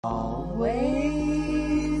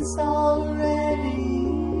Always already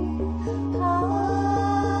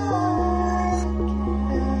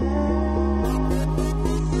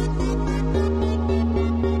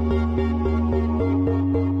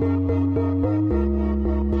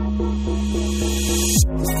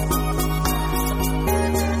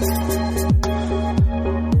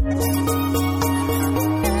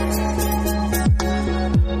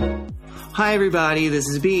Hi everybody, this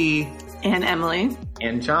is B. And Emily.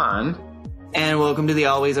 And John. And welcome to the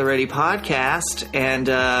Always Already podcast. And,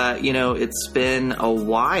 it's been a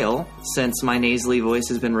while since my nasally voice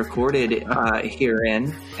has been recorded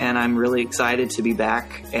herein. And I'm really excited to be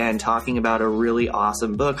back and talking about a really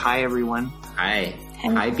awesome book. Hi, everyone. Hi.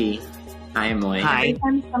 Hi, B. Hi, Emily. Hi. Every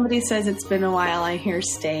time somebody says it's been a while, I hear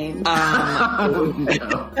stain. Oh,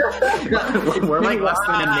 no. We're like less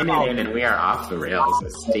than a minute in and we are off the rails. A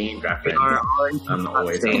Stained reference on the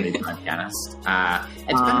Always Already podcast. It's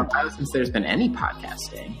been a while since there's been any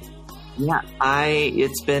podcasting. Yeah,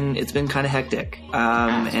 it's been kind of hectic.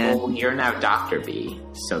 And you're now Dr. B,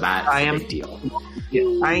 so that's a big deal.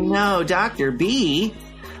 I know, Dr. B.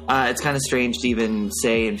 It's kind of strange to even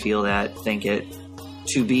say and feel that, think it.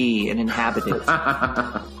 To be an inhabitant.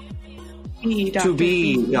 Dr. B.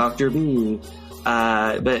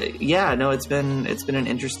 But yeah, no, it's been an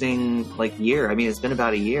interesting year. I mean, it's been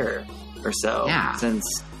about a year or so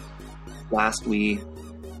since last we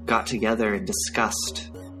got together and discussed,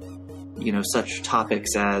 such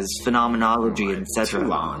topics as phenomenology and etc.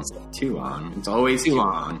 Too long. It's always too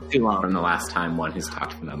long from the last time one has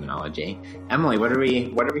talked phenomenology. Emily, what are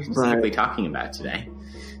we specifically talking about today?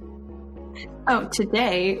 Oh,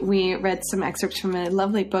 today we read some excerpts from a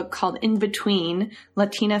lovely book called In Between,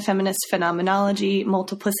 Latina Feminist Phenomenology,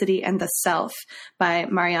 Multiplicity, and the Self by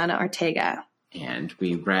Mariana Ortega. And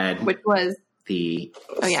we read... Which was... the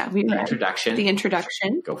introduction. The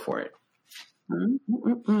introduction. Go for it.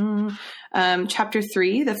 Chapter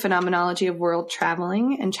 3, The Phenomenology of World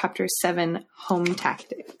Traveling, and Chapter 7, Home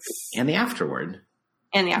Tactics. And the afterword.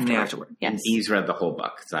 Yes. And Dee's read the whole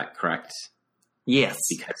book, is that correct? Yes.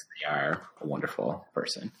 Because they are a wonderful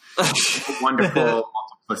person. A wonderful,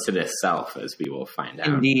 multiplicitous self, as we will find out.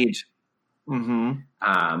 Indeed. Mm-hmm.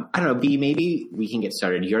 I don't know, B, maybe we can get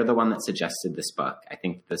started. You're the one that suggested this book. I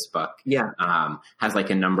think this book has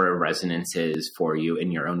a number of resonances for you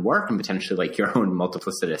in your own work and potentially your own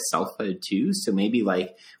multiplicitous selfhood too. So maybe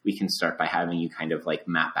we can start by having you kind of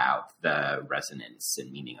map out the resonance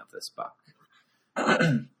and meaning of this book.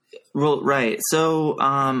 Well, right. So,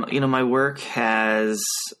 my work has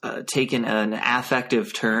taken an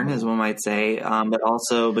affective turn, as one might say, but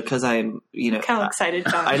also because I'm, How excited,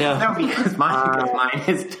 John. I know. No, because mine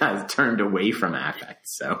has turned away from affect,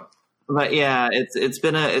 so. But yeah, it's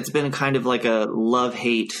been kind of like a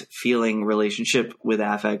love-hate feeling relationship with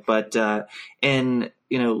affect. But, Linda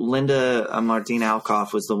Martin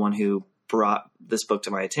Alcoff was the one who brought this book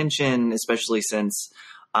to my attention, especially since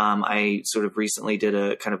I sort of recently did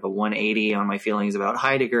a kind of a 180 on my feelings about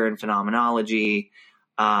Heidegger and phenomenology.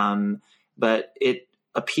 But it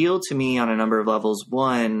appealed to me on a number of levels.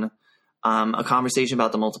 One, a conversation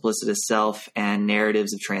about the multiplicitous self and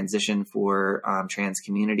narratives of transition for trans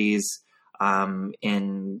communities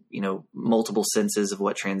in, multiple senses of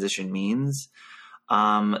what transition means.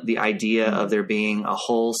 The idea of there being a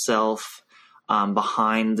whole self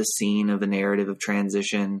behind the scene of a narrative of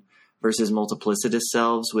transition versus multiplicitous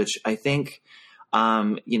selves, which I think,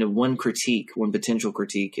 one potential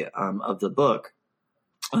critique of the book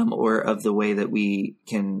or of the way that we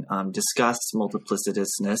can discuss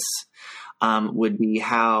multiplicitousness would be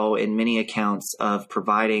how, in many accounts of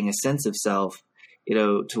providing a sense of self,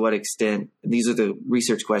 to what extent, these are the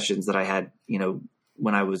research questions that I had,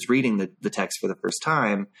 when I was reading the text for the first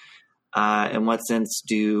time, in what sense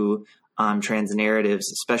do trans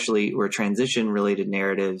narratives, especially or transition-related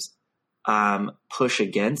narratives, push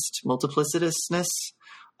against multiplicitousness?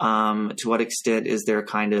 To what extent is there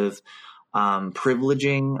kind of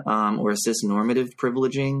privileging or a cisnormative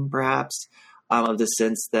privileging, perhaps, of the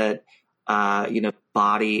sense that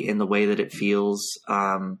body in the way that it feels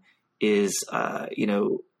is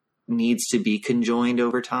needs to be conjoined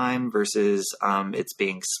over time versus it's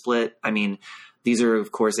being split? I mean, these are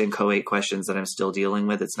of course inchoate questions that I'm still dealing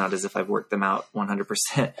with. It's not as if I've worked them out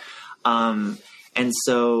 100%. And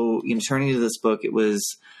so, turning to this book, it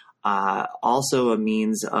was also a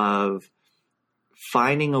means of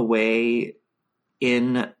finding a way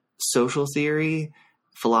in social theory,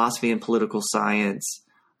 philosophy, and political science,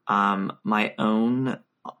 my own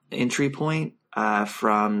entry point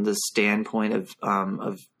from the standpoint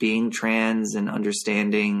of being trans and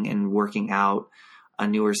understanding and working out a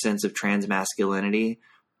newer sense of trans masculinity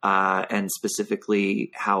and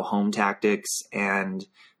specifically how home tactics and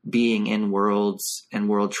being in worlds and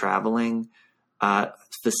world traveling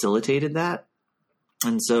facilitated that.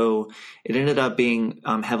 And so it ended up being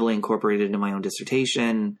heavily incorporated into my own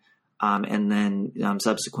dissertation, and then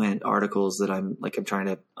subsequent articles that I'm trying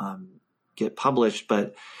to get published.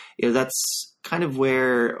 But that's kind of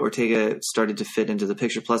where Ortega started to fit into the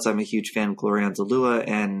picture. Plus, I'm a huge fan of Gloria Anzaldúa,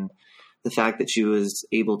 and the fact that she was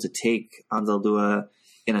able to take Anzaldúa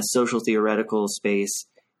in a social theoretical space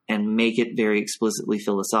and make it very explicitly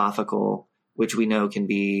philosophical, which we know can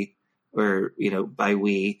be, or,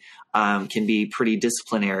 can be pretty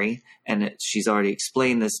disciplinary. And she's already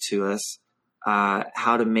explained this to us,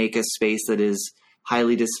 how to make a space that is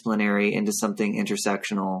highly disciplinary into something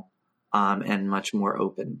intersectional, and much more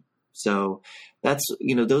open. So that's,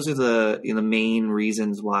 those are the main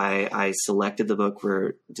reasons why I selected the book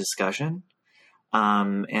for discussion,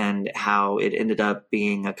 and how it ended up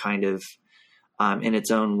being a kind of, in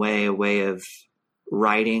its own way, a way of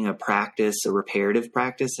writing a practice, a reparative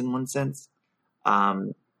practice in one sense,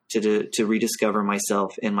 to rediscover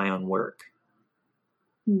myself in my own work.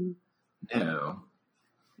 No.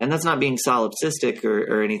 And that's not being solipsistic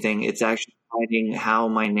or anything. It's actually finding how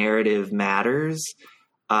my narrative matters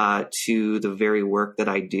to the very work that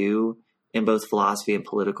I do in both philosophy and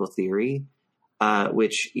political theory,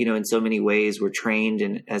 which, in so many ways we're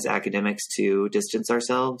trained as academics to distance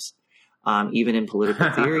ourselves, even in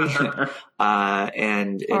political theory,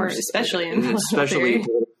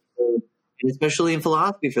 especially in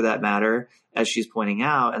philosophy, for that matter, as she's pointing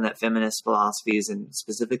out, and that feminist philosophies, and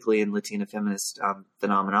specifically in Latina feminist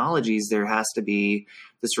phenomenologies, there has to be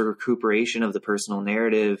this recuperation of the personal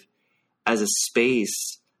narrative as a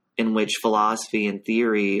space in which philosophy and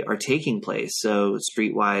theory are taking place. So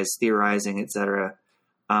streetwise theorizing, etc.,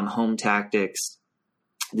 home tactics,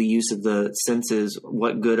 the use of the senses,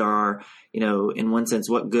 what good are, in one sense,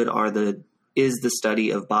 what good is the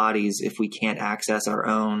study of bodies if we can't access our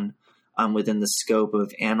own within the scope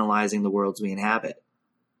of analyzing the worlds we inhabit?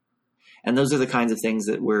 And those are the kinds of things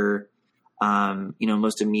that were,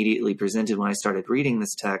 most immediately presented when I started reading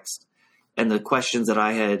this text. And the questions that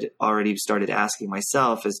I had already started asking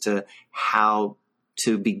myself as to how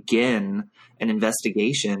to begin an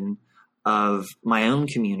investigation of my own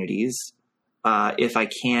communities, if I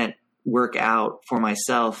can't work out for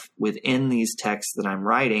myself within these texts that I'm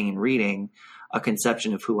writing and reading a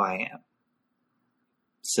conception of who I am.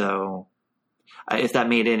 So if that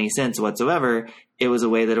made any sense whatsoever, it was a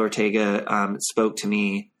way that Ortega spoke to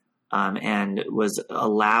me, and was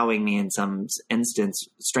allowing me, in some instance,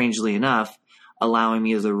 strangely enough, allowing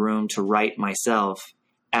me the room to write myself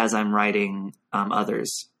as I'm writing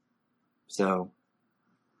others. So,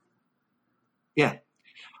 yeah.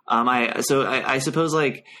 I suppose,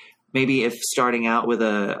 maybe if starting out with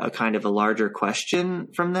a kind of a larger question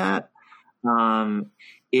from that,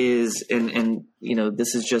 is, and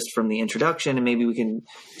this is just from the introduction, and maybe we can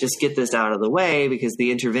just get this out of the way, because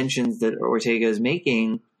the interventions that Ortega is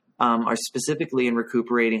making are specifically in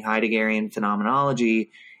recuperating Heideggerian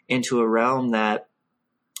phenomenology into a realm that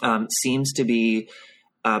seems to be,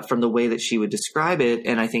 from the way that she would describe it,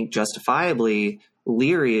 and I think justifiably,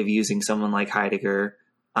 leery of using someone like Heidegger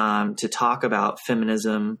to talk about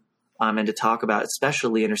feminism, and to talk about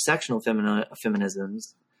especially intersectional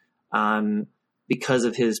feminisms, because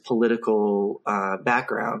of his political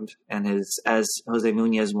background and his, as Jose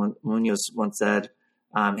Munoz once said,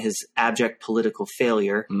 his abject political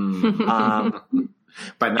failure.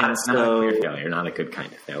 But not a queer failure, not a good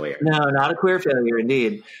kind of failure. No, not a queer failure,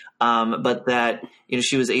 indeed. But that,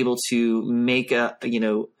 she was able to make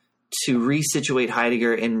to resituate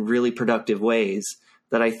Heidegger in really productive ways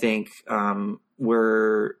that I think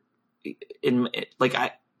were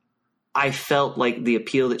I felt like the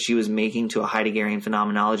appeal that she was making to a Heideggerian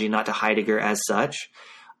phenomenology, not to Heidegger as such,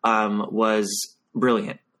 was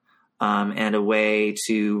brilliant, and a way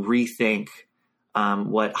to rethink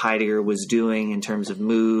what Heidegger was doing in terms of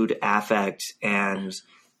mood, affect, and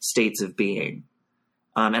states of being.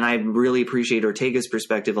 And I really appreciate Ortega's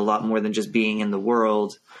perspective a lot more than just being in the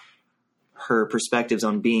world. Her perspectives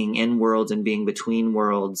on being in worlds and being between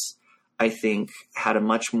worlds, I think, had a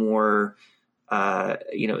much more,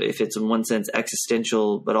 if it's in one sense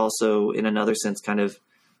existential, but also in another sense kind of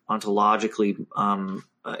ontologically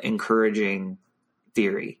encouraging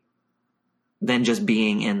theory than just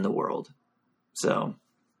being in the world. So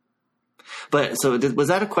was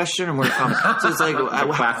that a question or more a comment? So it's like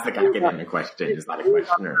a classic academic question. Is that a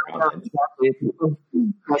question or a comment?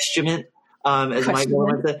 Questionment, as Mike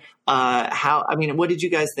would say. What did you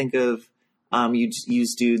guys think of? You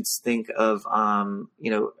dudes think of,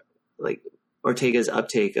 Ortega's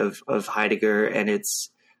uptake of Heidegger and its,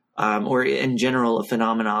 or in general, a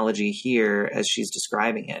phenomenology here as she's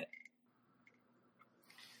describing it.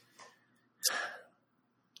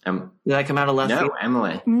 Did I come out of left field? No,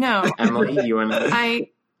 Emily. No. Emily, you want to?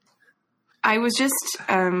 I was just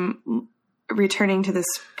returning to this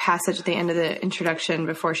passage at the end of the introduction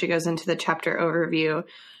before she goes into the chapter overview,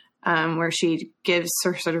 where she gives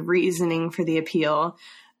sort of reasoning for the appeal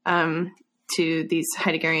to these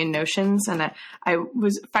Heideggerian notions. And I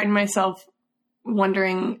find myself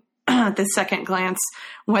wondering at the second glance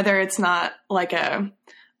whether it's not like a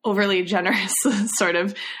overly generous sort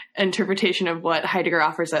of interpretation of what Heidegger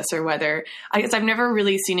offers us, or whether, I guess I've never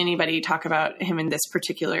really seen anybody talk about him in this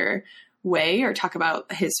particular way or talk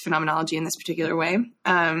about his phenomenology in this particular way.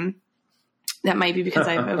 That might be because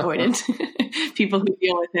I've avoided people who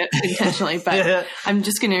deal with it intentionally, but I'm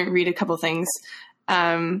just going to read a couple things.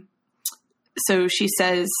 So she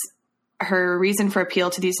says, her reason for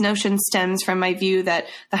appeal to these notions stems from my view that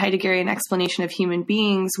the Heideggerian explanation of human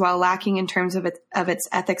beings, while lacking in terms of its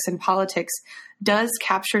ethics and politics, does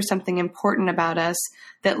capture something important about us,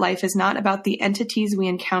 that life is not about the entities we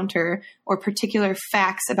encounter or particular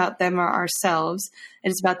facts about them or ourselves. It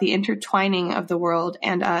is about the intertwining of the world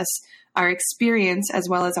and us. Our experience, as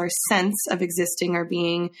well as our sense of existing or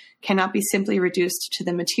being, cannot be simply reduced to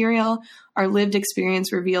the material. Our lived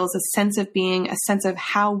experience reveals a sense of being, a sense of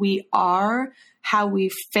how we are, how we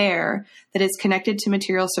fare, that is connected to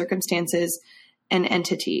material circumstances and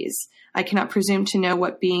entities. I cannot presume to know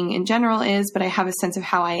what being in general is, but I have a sense of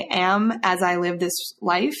how I am as I live this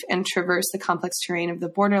life and traverse the complex terrain of the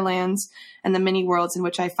borderlands and the many worlds in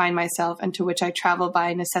which I find myself and to which I travel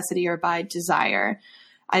by necessity or by desire.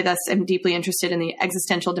 I thus am deeply interested in the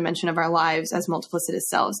existential dimension of our lives as multiplicitous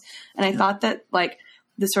selves. And I thought that, like,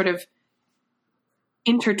 the sort of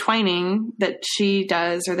intertwining that she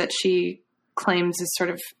does, or that she claims is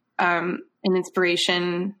sort of an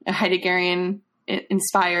inspiration, a Heideggerian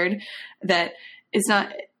inspired, that is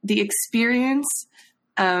not the experience,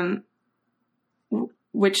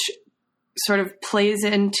 which sort of plays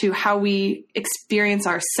into how we experience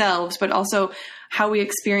ourselves, but also how we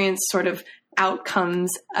experience sort of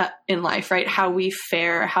outcomes in life, right? How we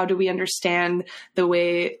fare, how do we understand the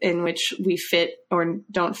way in which we fit or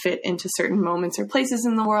don't fit into certain moments or places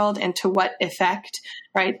in the world, and to what effect,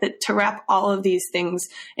 right? That to wrap all of these things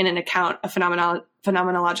in an account, a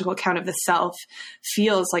phenomenological account of the self,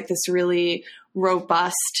 feels like this really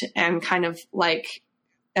robust and kind of like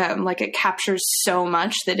it captures so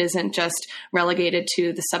much that isn't just relegated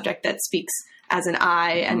to the subject that speaks as an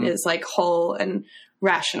I and is like whole and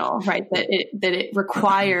rational, right? That it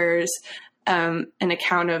requires an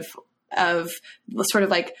account of sort of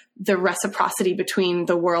like the reciprocity between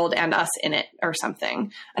the world and us in it, or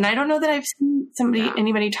something. And I don't know that I've seen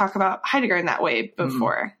anybody talk about Heidegger in that way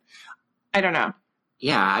before. I don't know.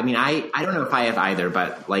 Yeah, I mean, I don't know if I have either,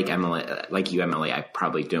 but like you, Emily, I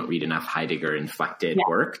probably don't read enough Heidegger inflected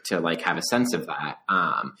work to like have a sense of that.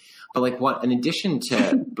 But like in addition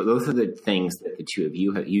to both of the things that the two of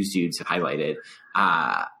you have highlighted,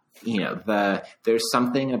 there's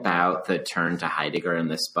something about the turn to Heidegger in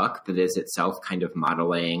this book that is itself kind of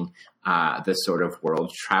modeling the sort of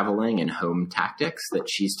world traveling and home tactics that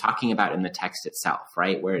she's talking about in the text itself,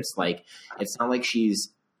 right? Where it's like, it's not like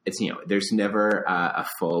there's never a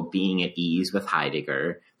full being at ease with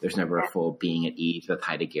Heidegger. There's never a full being at ease with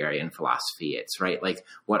Heideggerian philosophy. It's right, like,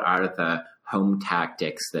 what are the home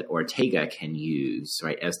tactics that Ortega can use,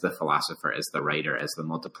 right, as the philosopher, as the writer, as the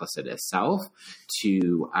multiplicitous self,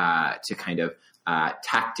 to kind of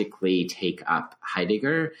tactically take up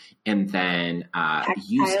Heidegger and then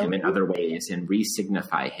use him in other ways and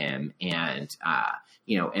re-signify him, and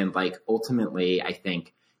and like ultimately, I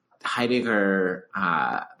think Heidegger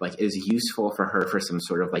is useful for her for some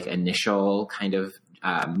sort of like initial kind of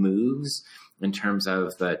moves in terms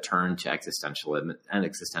of the turn to existentialism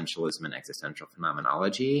and existential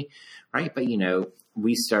phenomenology, right? But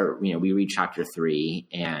we read chapter 3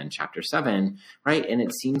 and chapter 7, right? And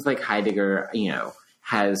it seems like Heidegger,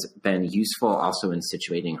 has been useful also in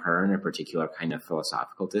situating her in a particular kind of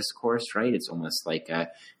philosophical discourse, right? It's almost like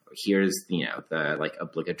here's the like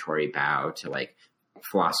obligatory bow to like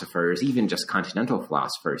philosophers, even just continental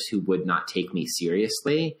philosophers, who would not take me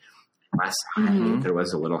seriously unless there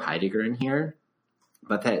was a little Heidegger in here.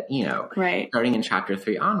 But that, starting in chapter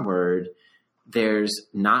 3 onward, there's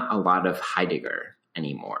not a lot of Heidegger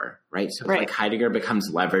anymore, right? So like Heidegger becomes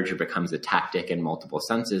leverage or becomes a tactic in multiple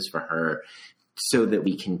senses for her, so that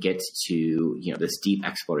we can get to, this deep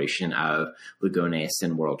exploration of Lugones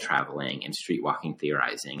and world traveling and street walking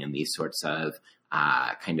theorizing and these sorts of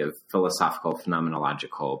kind of philosophical,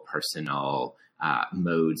 phenomenological, personal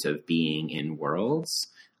modes of being in worlds,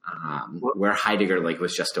 where Heidegger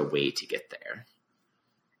was just a way to get there.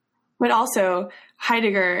 But also,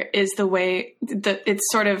 Heidegger is the way that it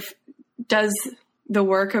sort of does the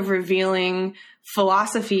work of revealing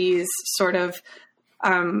philosophy's sort of,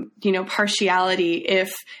 partiality.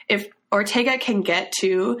 If Ortega can get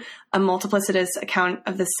to a multiplicitous account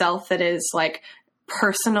of the self that is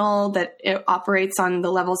personal, that it operates on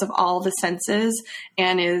the levels of all the senses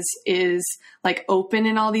and is open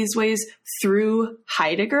in all these ways through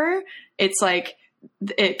Heidegger, it's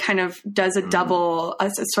it kind of does a double,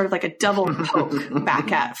 sort of a double poke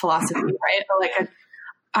back at philosophy, right?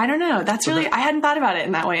 I don't know. That's really, I hadn't thought about it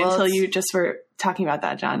in that way until you just were talking about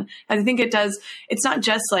that, John. I think it does, it's not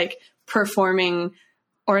just performing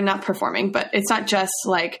or not performing, but it's not just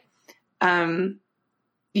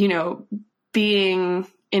being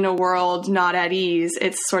in a world not at ease.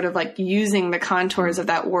 It's sort of using the contours of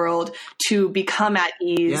that world to become at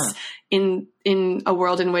ease in a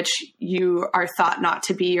world in which you are thought not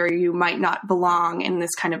to be, or you might not belong in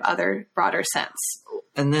this kind of other broader sense.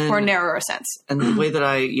 And then, or narrower sense. And the way that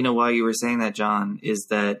I, while you were saying that, John, is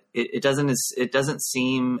that it doesn't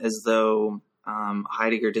seem as though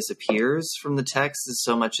Heidegger disappears from the text as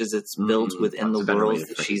so much as it's built within the worlds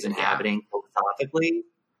that she's inhabiting philosophically.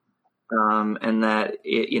 And that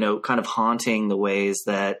it, kind of haunting the ways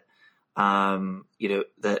that,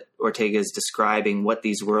 that Ortega is describing what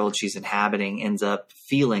these worlds she's inhabiting ends up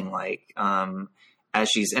feeling like, as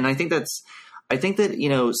she's, and I think that,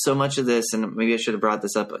 so much of this, and maybe I should have brought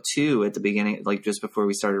this up too at the beginning, just before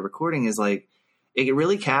we started recording, is it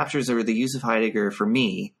really captures, or the use of Heidegger for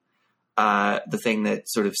me, the thing that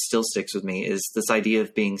sort of still sticks with me is this idea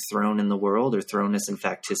of being thrown in the world, or thrownness and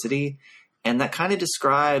facticity. And that kind of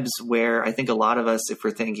describes where I think a lot of us, if we're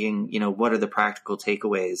thinking, what are the practical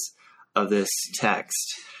takeaways of this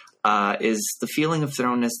text, is the feeling of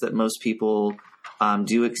thrownness that most people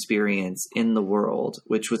do experience in the world,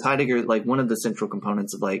 which with Heidegger, one of the central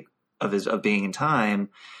components of being in time,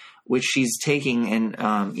 which she's taking and,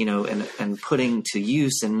 and putting to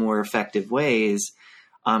use in more effective ways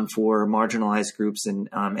for marginalized groups and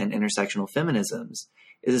intersectional feminisms,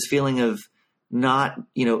 is this feeling of not,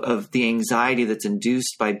 of the anxiety that's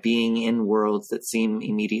induced by being in worlds that seem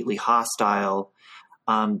immediately hostile,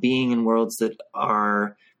 being in worlds that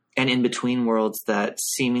are, and in between worlds that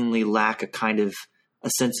seemingly lack a kind of a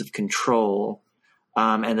sense of control,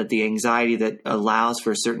 and that the anxiety that allows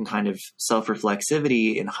for a certain kind of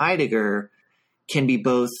self-reflexivity in Heidegger can be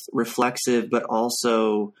both reflexive, but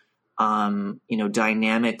also,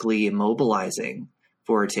 dynamically immobilizing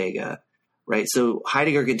for Ortega. Right. So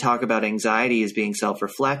Heidegger can talk about anxiety as being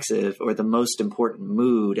self-reflexive, or the most important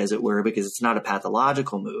mood, as it were, because it's not a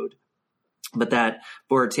pathological mood. But that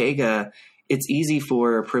for Ortega, it's easy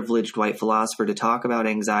for a privileged white philosopher to talk about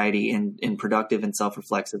anxiety in productive and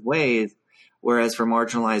self-reflexive ways, whereas for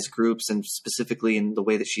marginalized groups, and specifically in the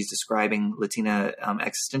way that she's describing Latina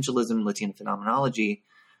existentialism, Latina phenomenology,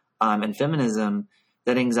 and feminism,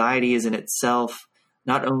 that anxiety is in itself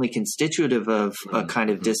not only constitutive of a kind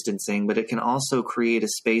of distancing, but it can also create a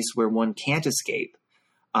space where one can't escape.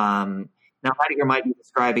 Now, Heidegger might be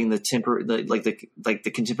describing the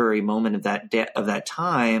contemporary moment of that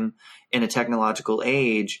time in a technological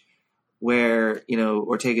age, where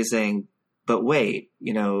Ortega is saying, but wait,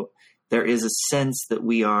 there is a sense that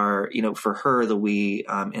we are, for her, the we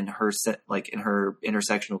in her in her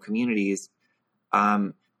intersectional communities,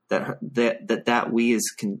 that we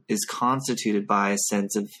is constituted by a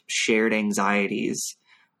sense of shared anxieties.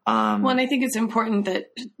 Well, and I think it's important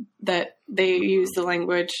that they use the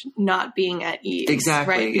language not being at ease.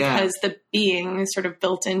 Exactly. Right. Yeah. Because the being is sort of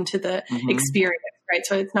built into the experience. Right.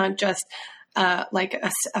 So it's not just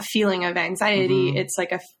a feeling of anxiety. It's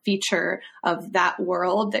a feature of that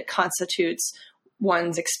world that constitutes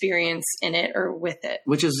one's experience in it or with it.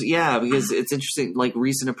 Which is, because it's interesting,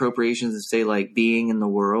 recent appropriations of say being in the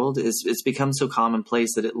world it's become so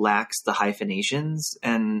commonplace that it lacks the hyphenations.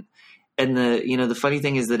 And the funny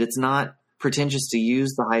thing is that it's not pretentious to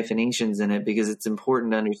use the hyphenations in it, because it's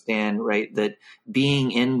important to understand, right, that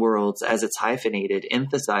being in worlds as it's hyphenated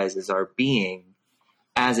emphasizes our being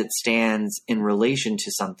as it stands in relation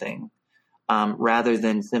to something. Rather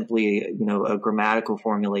than simply, a grammatical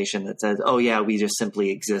formulation that says, oh yeah, we just simply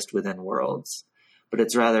exist within worlds, but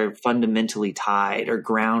it's rather fundamentally tied or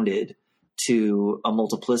grounded to a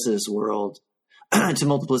multiplicitous world, to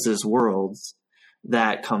multiplicitous worlds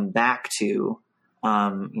that come back to,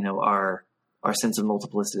 our our sense of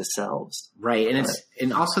multiplicitous selves. Right. And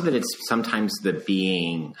and also that it's sometimes the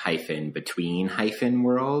being hyphen between hyphen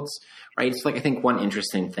worlds, right? It's like, I think one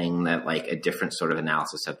interesting thing that like a different sort of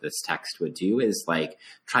analysis of this text would do is like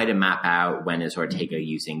try to map out when is Ortega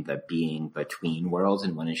using the being between worlds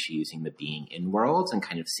and when is she using the being in worlds, and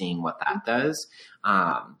kind of seeing what that does.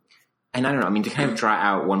 And I don't know, I mean, to kind of draw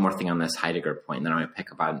out one more thing on this Heidegger point, and then I'm going to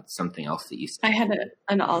pick up on something else that you said. I had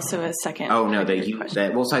also a second. Oh, no, so I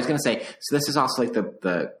was going to say, so this is also like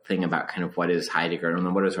the thing about kind of what is Heidegger and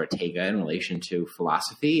then what is Ortega in relation to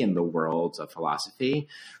philosophy and the worlds of philosophy,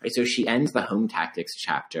 right? So she ends the home tactics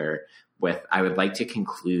chapter with, I would like to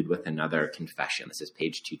conclude with another confession. This is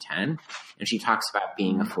page 210. And she talks about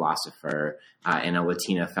being a philosopher and a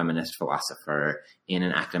Latina feminist philosopher in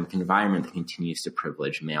an academic environment that continues to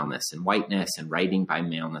privilege maleness and whiteness and writing by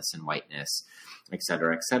maleness and whiteness, et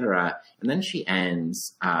cetera, et cetera. And then she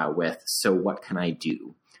ends with, so what can I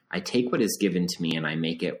do? I take what is given to me and I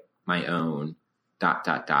make it my own, ...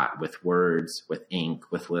 with words, with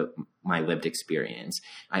ink, with my lived experience.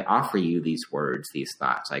 I offer you these words, these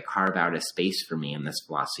thoughts. I carve out a space for me in this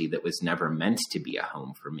philosophy that was never meant to be a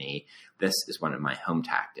home for me. This is one of my home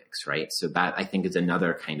tactics, right? So that, I think, is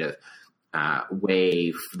another kind of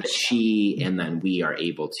way that she and then we are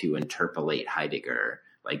able to interpolate Heidegger,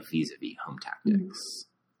 like vis-a-vis home tactics.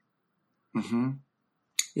 Mm-hmm.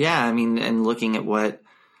 Yeah, I mean, and looking at what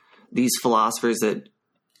these philosophers that,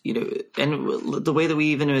 you know, and the way that we,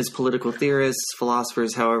 even as political theorists,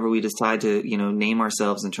 philosophers, however we decide to, you know, name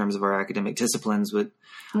ourselves in terms of our academic disciplines, with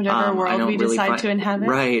whatever world we decide to inhabit,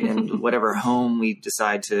 right, and whatever home we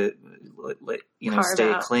decide to, you know,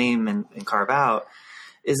 claim and carve out,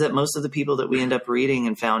 is that most of the people that we end up reading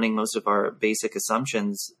and founding most of our basic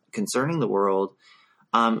assumptions concerning the world,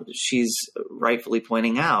 she's rightfully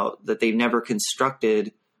pointing out that they've never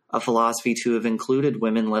constructed a philosophy to have included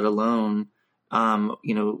women, let alone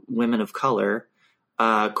you know, women of color,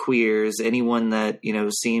 queers, anyone that, you know,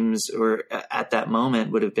 seems or at that moment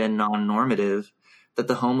would have been non-normative, that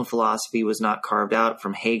the home of philosophy was not carved out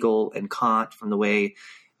from Hegel and Kant, from the way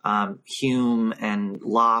Hume and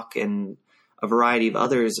Locke and a variety of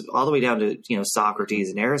others, all the way down to, you know, Socrates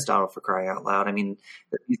and Aristotle, for crying out loud. I mean,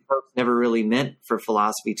 these folks never really meant for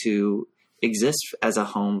philosophy to exist as a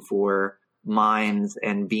home for minds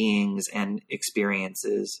and beings and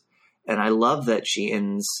experiences. And I love that she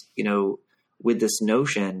ends, you know, with this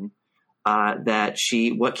notion that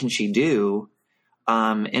what can she do?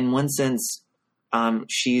 In one sense,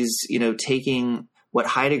 she's, you know, taking what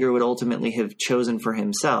Heidegger would ultimately have chosen for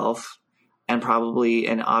himself, and probably,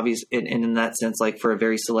 and obvious, and in that sense, like for a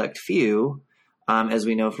very select few, as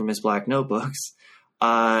we know from his Black Notebooks,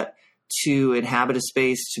 to inhabit a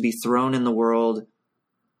space, to be thrown in the world,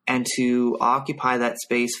 and to occupy that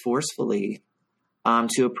space forcefully.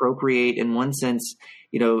 To appropriate, in one sense,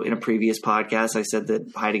 you know, in a previous podcast, I said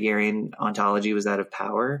that Heideggerian ontology was that of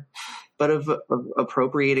power, but of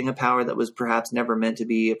appropriating a power that was perhaps never meant to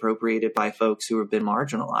be appropriated by folks who have been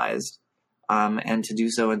marginalized, and to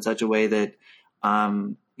do so in such a way that,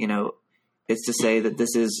 you know, it's to say that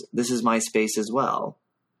this is my space as well.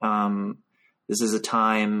 This is a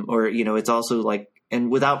time, or, you know, it's also like,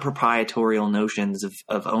 and without proprietorial notions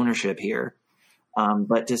of ownership here.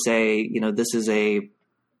 But to say, you know, this in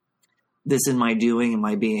my doing and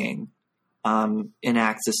my being,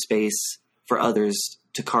 enacts a space for others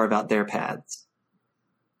to carve out their paths.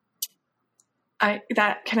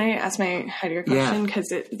 Can I ask my Heidegger question?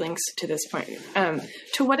 Because it links to this point.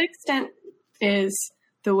 To what extent is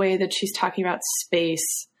the way that she's talking about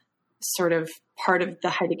space sort of part of the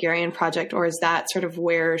Heideggerian project, or is that sort of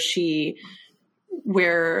where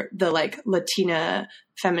the like Latina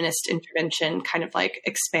feminist intervention kind of like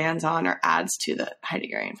expands on or adds to the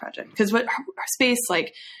Heideggerian project? Because what space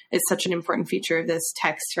like is such an important feature of this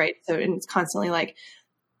text, right? So it's constantly like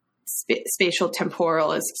spatial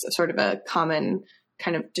temporal is sort of a common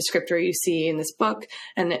kind of descriptor you see in this book.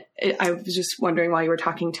 And I was just wondering, while you were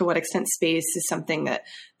talking, to what extent space is something that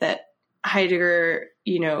Heidegger,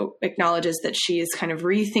 you know, acknowledges that she is kind of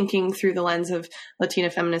rethinking through the lens of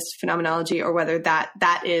Latina feminist phenomenology, or whether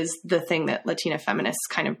that is the thing that Latina feminists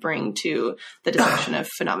kind of bring to the discussion of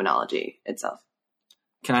phenomenology itself.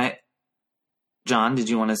 Can I, John, is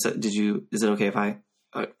it okay if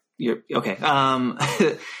you're okay.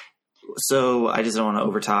 So I just don't want to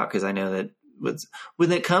overtalk, because I know that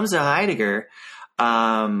when it comes to Heidegger,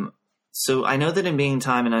 so I know that in Being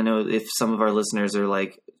Time, and I know if some of our listeners are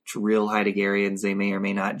like real Heideggerians, they may or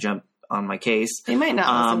may not jump on my case. They might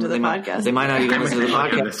not listen to the podcast. They might not even listen to the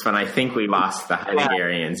podcast. This one, I think we lost the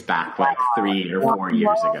Heideggerians back like 3 or 4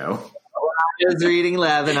 years ago. was reading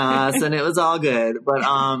Levinas, and it was all good. But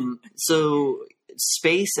so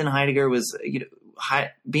space in Heidegger was,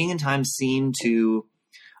 being in time seemed to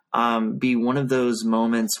be one of those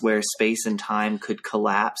moments where space and time could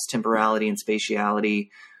collapse. Temporality and spatiality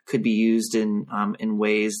could be used in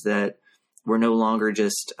ways that were no longer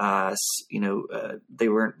just, they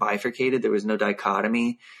weren't bifurcated. There was no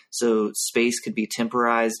dichotomy. So space could be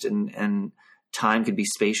temporized and time could be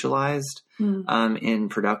spatialized in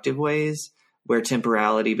productive ways, where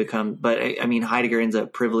temporality but I mean, Heidegger ends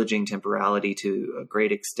up privileging temporality to a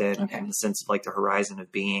great extent in the sense of like the horizon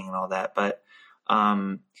of being and all that. But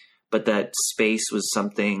that space was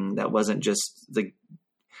something that wasn't just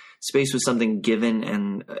space was something given.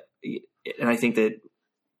 And I think that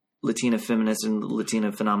Latina feminists and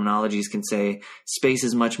Latina phenomenologies can say space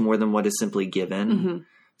is much more than what is simply given. Mm-hmm.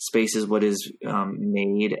 Space is what is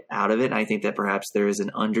made out of it. And I think that perhaps there is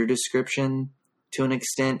an under-description to an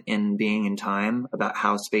extent in Being in Time about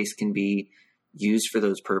how space can be used for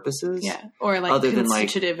those purposes. Yeah. Or like other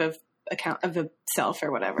constitutive of account of a self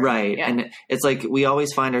or whatever. Right. Yeah. And it's like we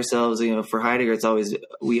always find ourselves, for Heidegger,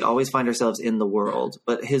 we always find ourselves in the world,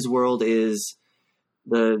 but his world is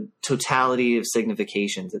the totality of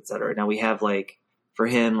significations, et cetera. Now we have for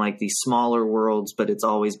him, these smaller worlds, but it's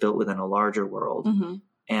always built within a larger world. Mm-hmm.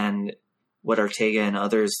 And what Ortega and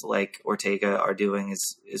others like Ortega are doing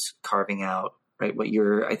is carving out, right? What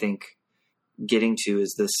you're, I think, getting to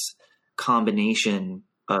is this combination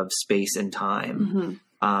of space and time,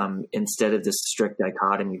 instead of this strict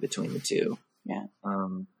dichotomy between the two. Yeah.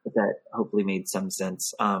 If that hopefully made some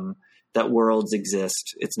sense. That worlds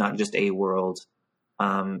exist. It's not just a world.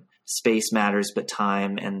 Space matters, but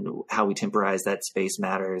time and how we temporize that space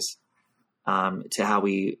matters to how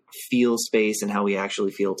we feel space and how we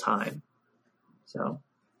actually feel time. So,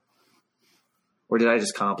 or did I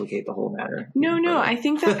just complicate the whole matter? No, I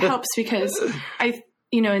think that helps because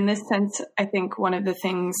in this sense, I think one of the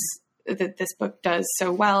things that this book does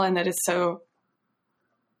so well and that is so,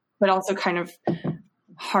 but also kind of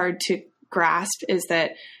hard to grasp is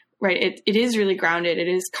that, right, it is really grounded. It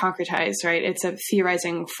is concretized, right? It's a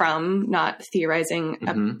theorizing from, not theorizing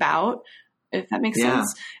about, if that makes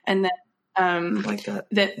sense. And that,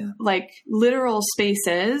 literal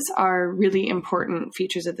spaces are really important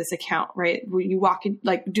features of this account, right? When you walk in,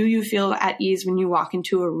 do you feel at ease when you walk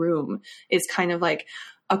into a room is kind of like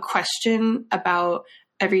a question about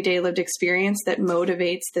everyday lived experience that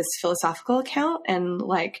motivates this philosophical account. And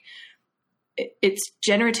it's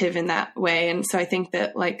generative in that way. And so I think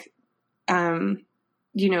that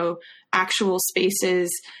actual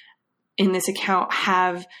spaces in this account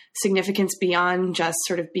have significance beyond just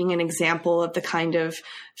sort of being an example of the kind of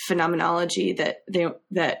phenomenology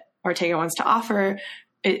that Ortega wants to offer.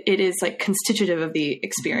 It is constitutive of the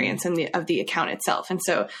experience and of the account itself. And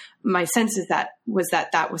so my sense is that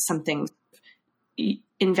was something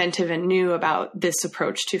inventive and new about this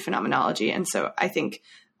approach to phenomenology. And so I think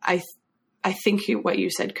what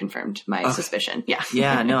you said confirmed my suspicion. Yeah.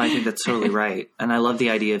 Yeah, no, I think that's totally right. And I love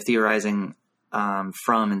the idea of theorizing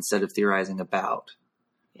from instead of theorizing about.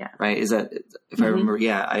 Yeah. Right. Is that, if I remember,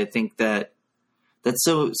 I think that's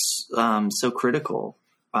so critical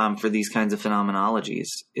for these kinds of phenomenologies,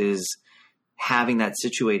 is having that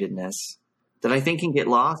situatedness that I think can get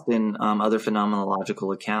lost in other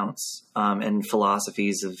phenomenological accounts and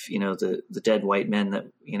philosophies of, the dead white men that,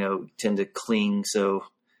 tend to cling so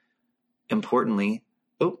importantly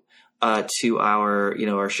to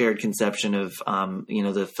our shared conception of,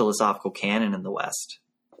 the philosophical canon in the West.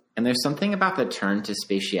 And there's something about the turn to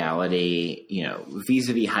spatiality,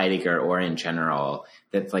 vis-a-vis Heidegger or in general,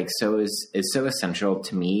 that is so essential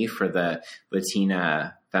to me for the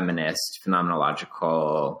Latina feminist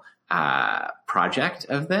phenomenological project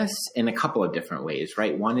of this in a couple of different ways,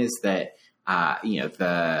 right? One is that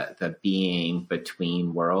the being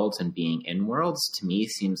between worlds and being in worlds to me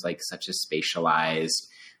seems like such a spatialized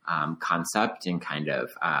concept and kind of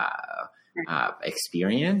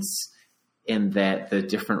experience, in that the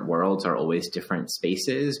different worlds are always different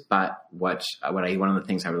spaces. But one of the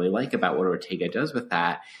things I really like about what Ortega does with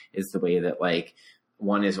that is the way that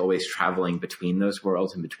one is always traveling between those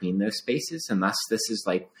worlds and between those spaces. And thus this is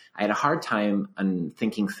I had a hard time on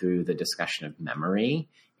thinking through the discussion of memory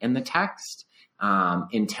in the text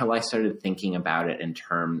until I started thinking about it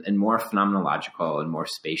in more phenomenological and more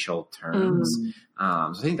spatial terms. So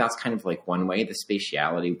I think that's kind of one way the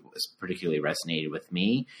spatiality was particularly resonated with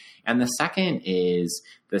me. And the second is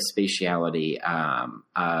the spatiality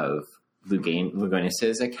of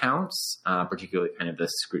Lugonis's accounts, particularly kind of the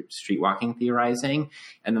street walking theorizing.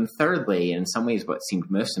 And then thirdly, in some ways, what seemed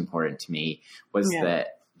most important to me was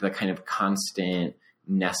that the kind of constant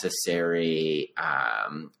necessary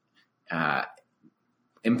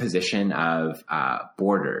imposition of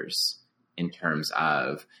borders in terms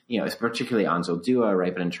of, particularly on Zaldúa,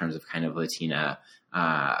 right? But in terms of kind of Latina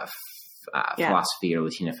philosophy or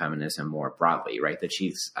Latina feminism more broadly, right?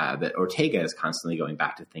 That Ortega is constantly going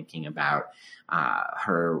back to thinking about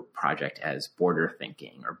her project as border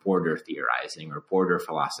thinking or border theorizing or border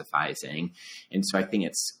philosophizing. And so I think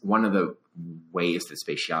it's one of the ways that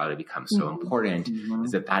spatiality becomes so important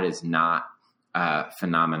is that is not a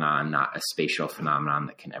phenomenon, not a spatial phenomenon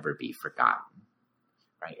that can ever be forgotten,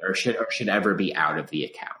 right? Or should ever be out of the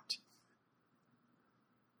account.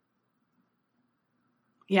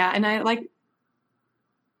 Yeah, and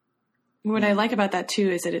what I like about that too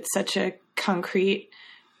is that it's such a concrete.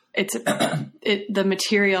 The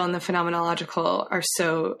material and the phenomenological are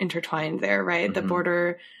so intertwined there, right? Mm-hmm. The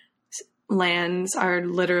border lands are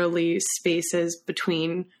literally spaces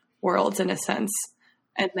between worlds in a sense,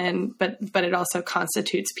 and then but it also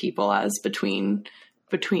constitutes people as between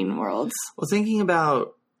worlds. Well, thinking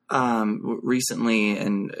about recently,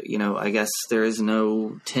 and I guess there is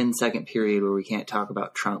no 10-second period where we can't talk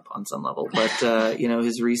about Trump on some level, but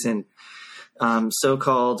his recent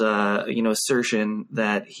so-called assertion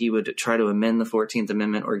that he would try to amend the 14th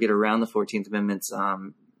Amendment or get around the 14th Amendment's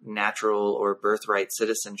natural or birthright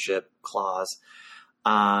citizenship clause,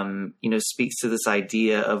 speaks to this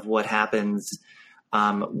idea of what happens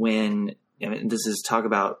when. This is talk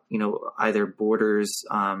about, either borders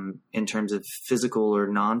in terms of physical or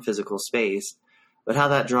non-physical space, but how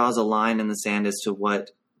that draws a line in the sand as to what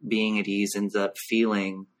being at ease ends up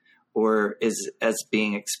feeling or is as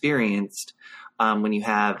being experienced when you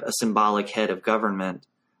have a symbolic head of government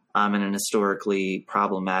in an historically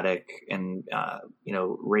problematic and,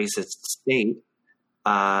 racist state,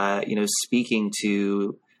 speaking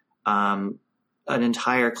to an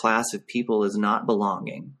entire class of people as not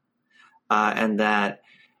belonging. And that,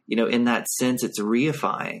 in that sense, it's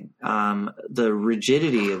reifying the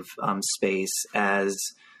rigidity of space as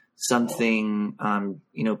something,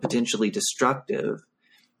 potentially destructive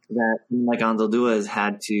that, like Zaldúa, has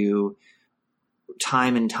had to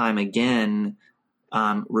time and time again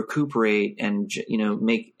recuperate and,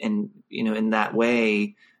 make and, in that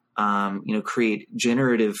way, create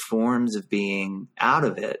generative forms of being out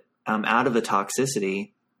of it, out of a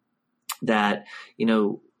toxicity that,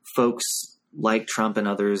 folks like Trump and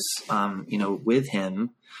others, with him,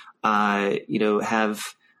 have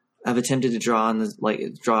attempted to draw on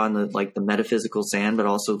the metaphysical sand, but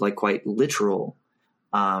also quite literal,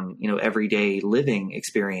 everyday living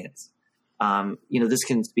experience. This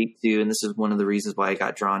can speak to, and this is one of the reasons why I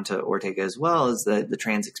got drawn to Ortega as well, is that the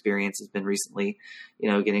trans experience has been recently,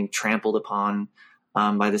 getting trampled upon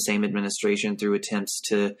by the same administration through attempts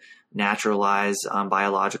to naturalize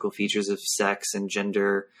biological features of sex and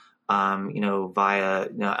gender, via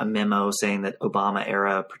a memo saying that Obama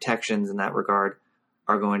era protections in that regard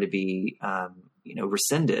are going to be,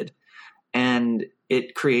 rescinded. And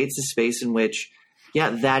it creates a space in which,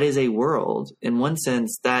 that is a world in one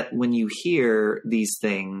sense that when you hear these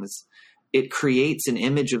things, it creates an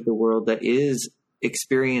image of the world that is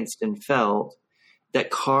experienced and felt that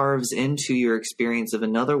carves into your experience of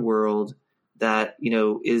another world that,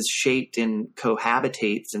 is shaped and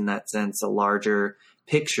cohabitates in that sense, a larger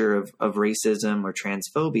picture of racism or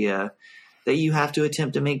transphobia that you have to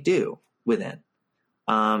attempt to make do within.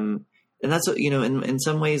 And that's, in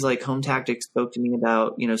some ways, like Home Tactics spoke to me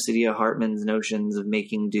about, Saidiya Hartman's notions of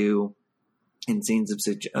making do in scenes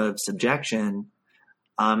of subjection.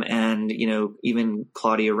 And, even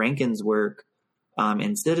Claudia Rankine's work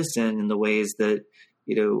in Citizen, in the ways that,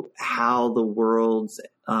 how the worlds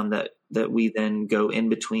that we then go in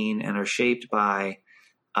between and are shaped by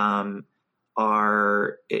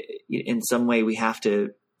are in some way we have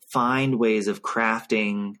to find ways of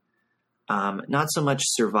crafting not so much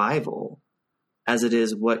survival as it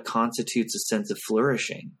is what constitutes a sense of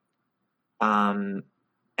flourishing. And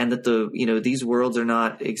that these worlds are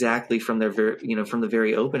not exactly from their from the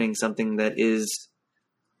very opening something that is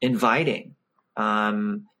inviting.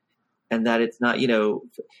 And that it's not,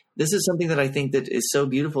 this is something that I think that is so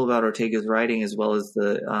beautiful about Ortega's writing, as well as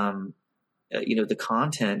the, the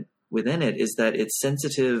content within it, is that it's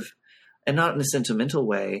sensitive, and not in a sentimental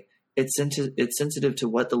way. It's sensitive to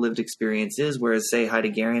what the lived experience is. Whereas, say,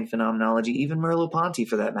 Heideggerian phenomenology, even Merleau-Ponty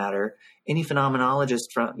for that matter, any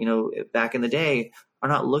phenomenologist from, back in the day are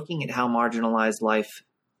not looking at how marginalized life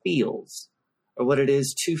feels or what it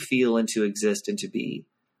is to feel and to exist and to be.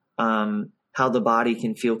 How the body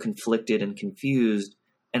can feel conflicted and confused.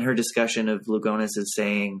 And her discussion of Lugones is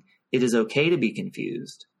saying it is okay to be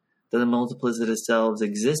confused, that the multiplicitous selves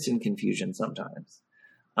exist in confusion sometimes.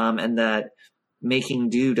 and that making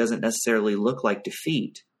do doesn't necessarily look like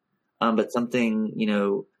defeat, but something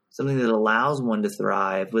that allows one to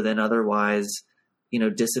thrive within otherwise,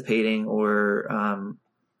 dissipating or,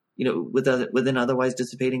 within otherwise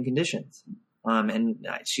dissipating conditions. And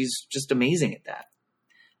she's just amazing at that.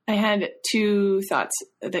 I had two thoughts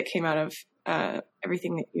that came out of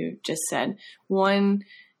everything that you just said. One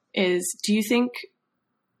is, do you think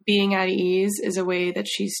being at ease is a way that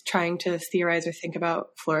she's trying to theorize or think about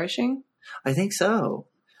flourishing? I think so.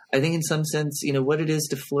 I think in some sense, what it is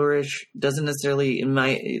to flourish doesn't necessarily,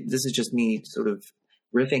 this is just me sort of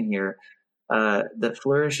riffing here, that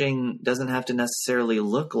flourishing doesn't have to necessarily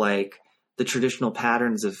look like the traditional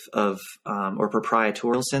patterns of or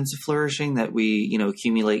proprietorial sense of flourishing, that we,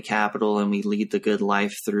 accumulate capital and we lead the good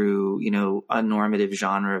life through, a normative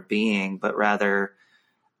genre of being, but rather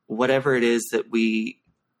whatever it is that we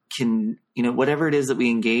can, whatever it is that we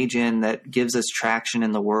engage in that gives us traction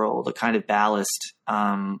in the world, a kind of ballast,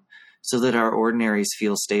 so that our ordinaries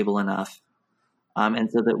feel stable enough. And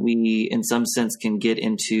so that we, in some sense, can get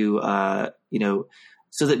into,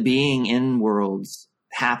 so that being in worlds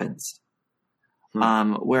happens.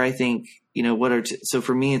 Where I think, so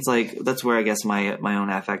for me, it's like, that's where I guess my own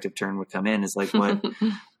affective turn would come in, is like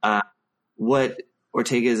what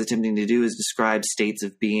Ortega is attempting to do is describe states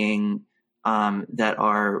of being, that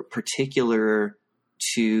are particular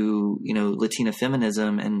to, Latina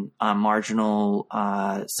feminism and, marginal,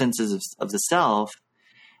 senses of the self.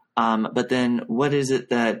 But then what is it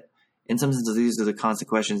that, in some sense, these are the constant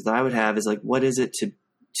questions that I would have, is like, what is it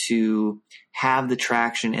to have the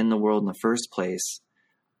traction in the world in the first place,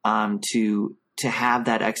 to have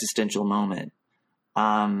that existential moment,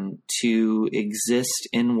 to exist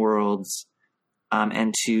in worlds,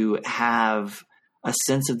 and to have a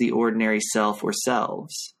sense of the ordinary self or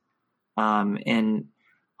selves, and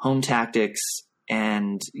home tactics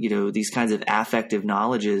and, these kinds of affective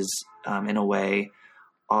knowledges, in a way,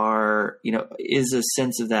 are, is a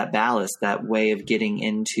sense of that ballast, that way of getting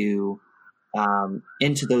into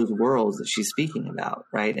those worlds that she's speaking about,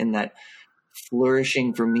 right? And that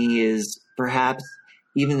flourishing for me is perhaps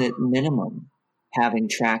even at minimum having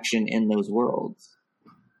traction in those worlds.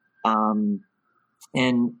 And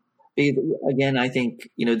again, I think,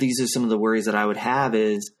 these are some of the worries that I would have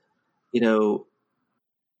is,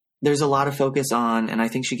 there's a lot of focus on, and I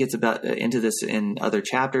think she gets into this in other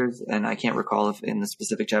chapters, and I can't recall if in the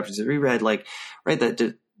specific chapters that we read, like, right,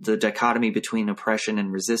 that the dichotomy between oppression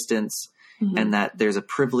and resistance, mm-hmm. and that there's a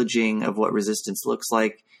privileging of what resistance looks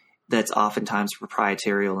like that's oftentimes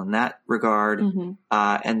proprietarial in that regard, mm-hmm.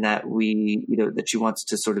 And that that she wants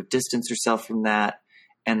to sort of distance herself from that,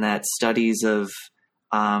 and that studies of,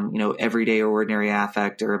 everyday or ordinary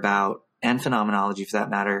affect are about, and phenomenology for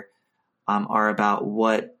that matter, are about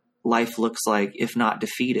what life looks like if not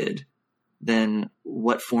defeated. Then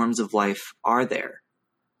what forms of life are there,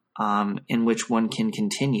 in which one can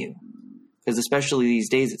continue? Because especially these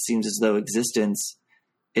days, it seems as though existence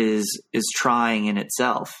is trying in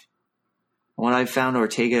itself. What I've found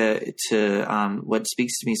Ortega to, what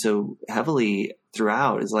speaks to me so heavily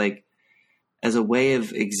throughout, is like, as a way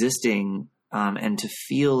of existing, and to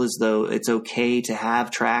feel as though it's okay to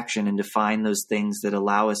have traction and to find those things that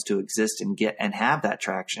allow us to exist and get and have that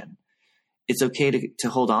traction. It's okay to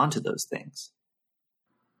hold on to those things.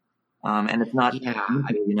 And it's not,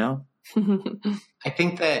 I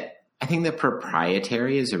think that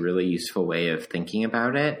proprietary is a really useful way of thinking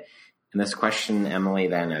about it. And this question, Emily,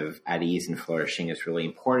 then of at ease and flourishing is really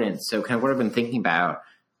important. So kind of what I've been thinking about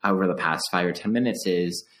over the past 5 or 10 minutes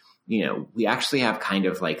is, we actually have kind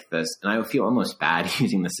of like this, and I feel almost bad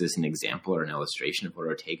using this as an example or an illustration of what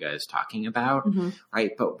Ortega is talking about, mm-hmm.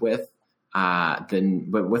 right? But with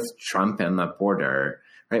with Trump and the border,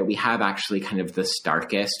 right, we have actually kind of the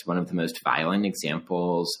starkest, one of the most violent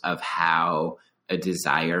examples of how a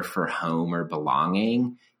desire for home or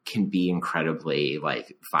belonging can be incredibly,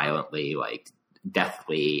 like, violently, like,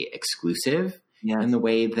 deathly exclusive. Yes. In the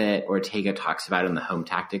way that Ortega talks about in the home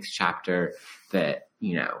tactics chapter, that,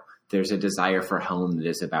 there's a desire for home that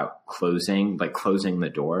is about closing the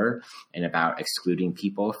door and about excluding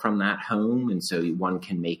people from that home. And so one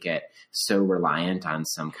can make it so reliant on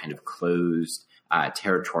some kind of closed,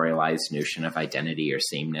 territorialized notion of identity or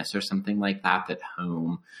sameness or something like that, that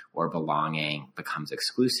home or belonging becomes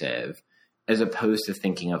exclusive, as opposed to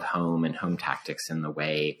thinking of home and home tactics in the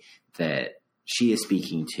way that she is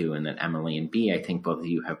speaking to, and that Emily and B, I think both of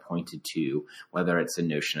you have pointed to, whether it's a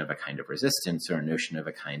notion of a kind of resistance or a notion of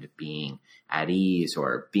a kind of being at ease,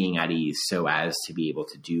 or being at ease so as to be able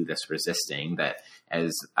to do this resisting that,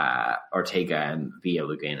 as Ortega and Villa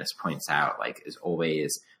Luganis points out, like, is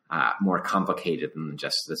always more complicated than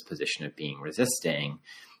just this position of being resisting.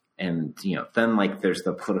 And, then like there's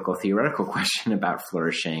the political theoretical question about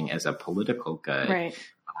flourishing as a political good, right,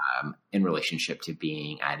 in relationship to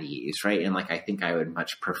being at ease. Right. And like, I think I would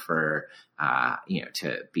much prefer,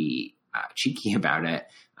 to be cheeky about it,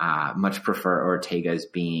 much prefer Ortega's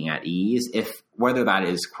being at ease, if whether that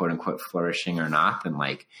is quote unquote flourishing or not, than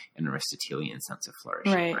like an Aristotelian sense of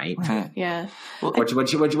flourishing, right? Yeah.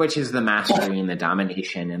 Which is the mastery and the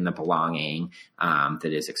domination and the belonging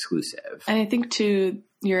that is exclusive. And I think to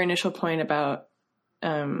your initial point about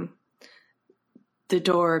the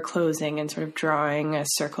door closing and sort of drawing a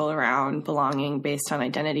circle around belonging based on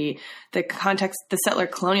identity, the settler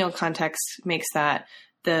colonial context makes that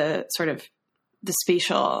the sort of the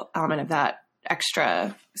spatial element of that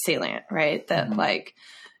extra salient, right? That like,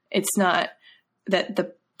 it's not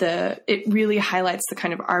that it really highlights the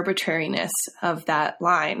kind of arbitrariness of that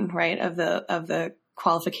line, right? Of the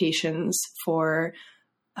qualifications for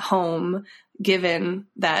home, given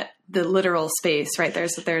that the literal space, right?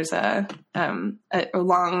 There's a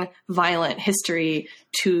long violent history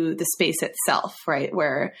to the space itself, right?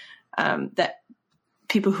 Where, that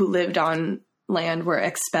people who lived on land were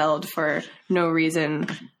expelled for no reason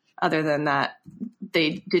other than that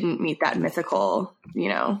they didn't meet that mythical,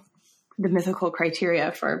 the mythical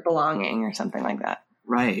criteria for belonging or something like that.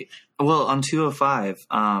 Right. Well, on 205,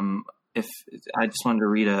 if I just wanted to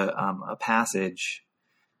read a passage,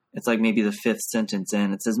 it's like maybe the fifth sentence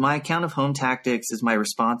in. It says, "My account of home tactics is my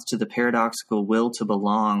response to the paradoxical will to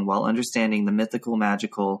belong while understanding the mythical,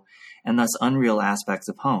 magical, and thus unreal aspects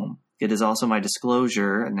of home. It is also my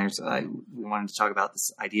disclosure," and we wanted to talk about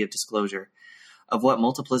this idea of disclosure, "of what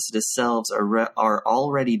multiplicitous selves are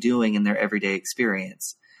already doing in their everyday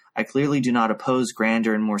experience. I clearly do not oppose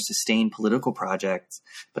grander and more sustained political projects,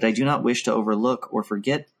 but I do not wish to overlook or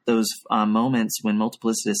forget those moments when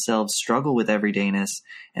multiplicitous selves struggle with everydayness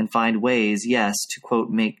and find ways, yes, to, quote,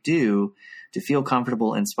 make do, to feel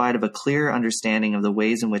comfortable in spite of a clear understanding of the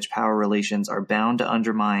ways in which power relations are bound to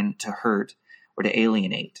undermine, to hurt, or to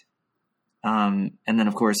alienate." And then,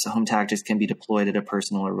 of course, home tactics can be deployed at a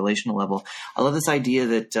personal or relational level. I love this idea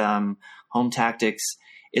that home tactics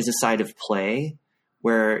is a site of play,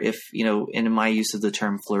 where if, in my use of the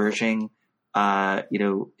term flourishing,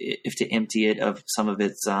 if to empty it of some of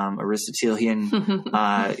its Aristotelian,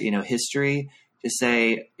 history, to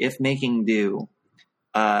say if making do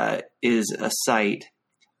is a site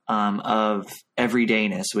of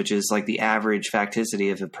everydayness, which is like the average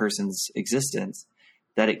facticity of a person's existence,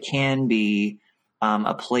 that it can be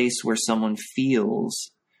a place where someone feels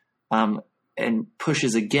and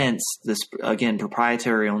pushes against this, again,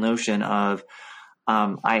 proprietarial notion of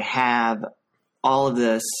I have all of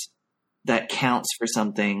this that counts for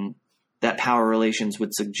something that power relations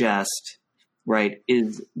would suggest, right,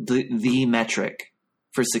 is the metric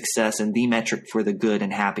for success and the metric for the good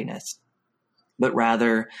and happiness. But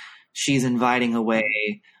rather, she's inviting a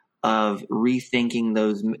way of rethinking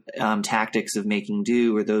those tactics of making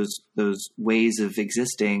do, or those ways of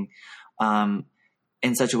existing,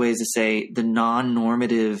 in such a way as to say the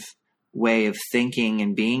non-normative way of thinking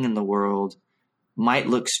and being in the world might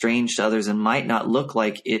look strange to others and might not look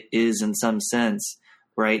like it is in some sense,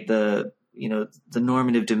 right? The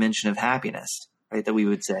normative dimension of happiness, right? That we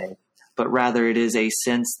would say, but rather it is a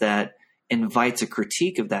sense that invites a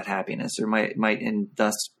critique of that happiness, or might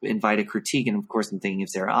thus invite a critique. And of course, I'm thinking of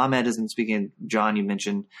Sarah Ahmed as I'm speaking. John, you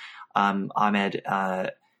mentioned Ahmed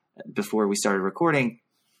before we started recording.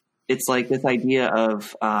 It's like this idea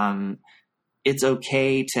of it's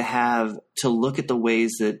okay to look at the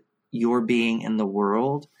ways that your being in the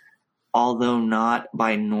world, although not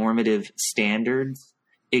by normative standards,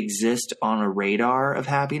 exist on a radar of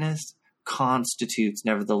happiness, constitutes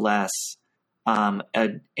nevertheless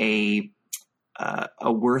a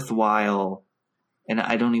worthwhile, and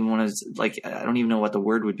I don't even know what the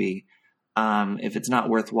word would be. If it's not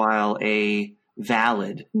worthwhile, a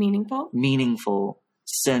valid, meaningful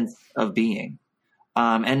sense of being,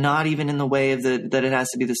 and not even in the way of that it has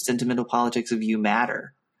to be the sentimental politics of you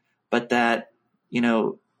matter, but that,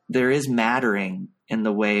 there is mattering in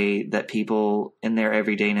the way that people in their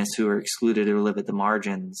everydayness who are excluded or live at the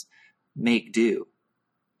margins make do.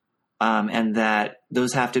 And that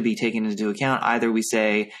those have to be taken into account. Either we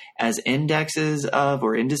say as indexes of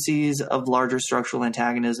or indices of larger structural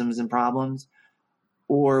antagonisms and problems,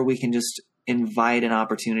 or we can just invite an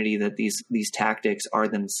opportunity that these tactics are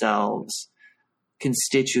themselves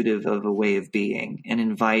constitutive of a way of being, and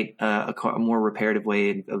invite a more reparative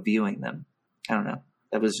way of viewing them. I don't know.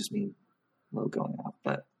 That was just me going off,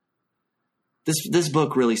 but this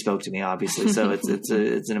book really spoke to me, obviously. So it's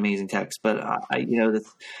an amazing text, but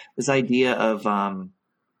this idea of,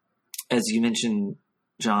 as you mentioned,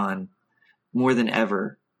 John, more than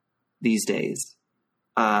ever these days,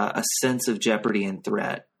 a sense of jeopardy and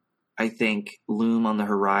threat, I think, loom on the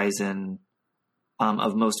horizon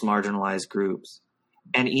of most marginalized groups,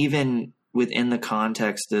 and even within the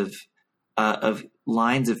context of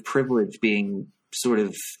lines of privilege being sort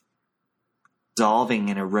of dissolving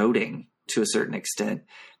and eroding to a certain extent,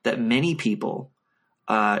 that many people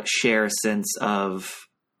share a sense of,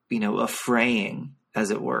 a fraying,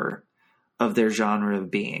 as it were, of their genre of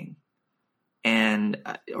being. And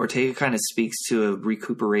Ortega kind of speaks to a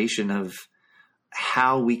recuperation of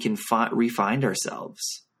how we can re-find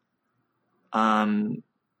ourselves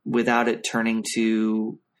without it turning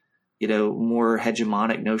to, more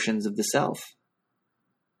hegemonic notions of the self.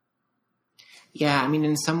 Yeah, I mean,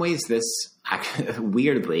 in some ways, this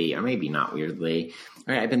weirdly, or maybe not weirdly,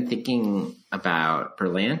 right, I've been thinking about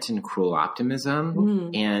Berlant and cruel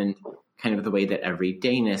optimism and kind of the way that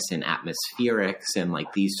everydayness and atmospherics and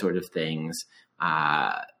like these sort of things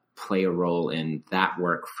play a role in that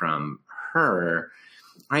work from her,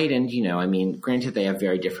 right? And, I mean, granted, they have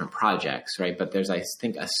very different projects, right? But there's, I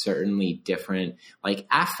think, a certainly different, like,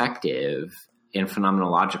 affective and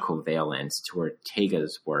phenomenological valence to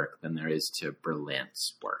Ortega's work than there is to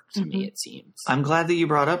Berlant's work, to me, it seems. I'm glad that you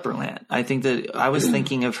brought up Berlant. I think that I was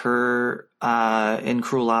thinking of her in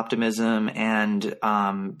Cruel Optimism and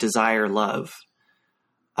Desire Love,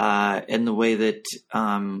 in the way that,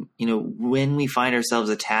 when we find ourselves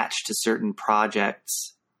attached to certain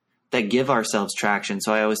projects that give ourselves traction.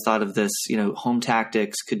 So I always thought of this, Home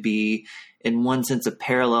Tactics could be in one sense a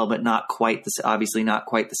parallel, but not quite obviously not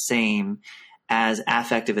quite the same as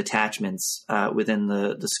affective attachments within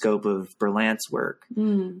the scope of Berlant's work,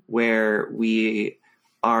 where we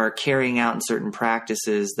are carrying out in certain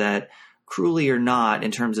practices that, cruelly or not,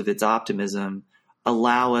 in terms of its optimism,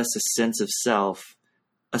 allow us a sense of self,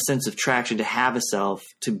 a sense of traction, to have a self,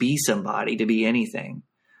 to be somebody, to be anything.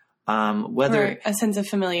 Whether or a sense of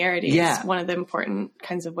familiarity is one of the important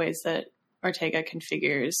kinds of ways that Ortega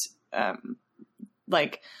configures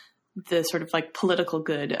like the sort of like political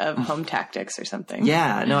good of Home Tactics or something.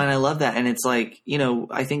 Yeah, no, and I love that. And it's like,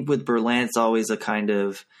 I think with Berlant, it's always a kind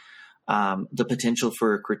of the potential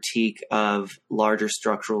for a critique of larger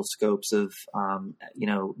structural scopes of,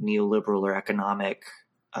 neoliberal or economic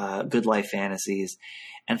good life fantasies.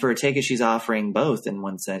 And for Ortega, she's offering both in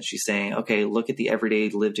one sense. She's saying, okay, look at the everyday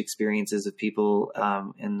lived experiences of people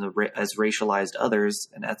as racialized others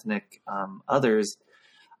and ethnic others,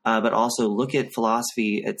 but also look at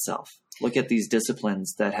philosophy itself. Look at these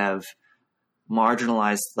disciplines that have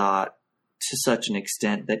marginalized thought to such an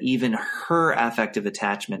extent that even her affective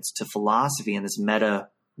attachments to philosophy in this meta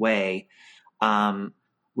way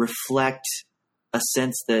reflect a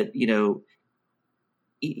sense that,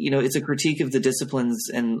 it's a critique of the disciplines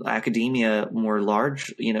and academia more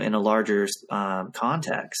large, in a larger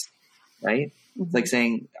context, right? It's like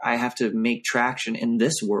saying, I have to make traction in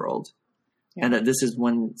this world, and that this is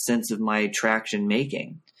one sense of my traction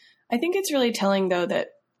making. I think it's really telling, though,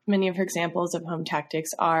 that many of her examples of Home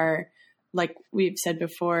Tactics are, like we've said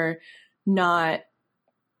before, not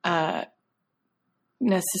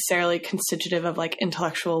necessarily constitutive of like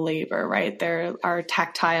intellectual labor, right? There are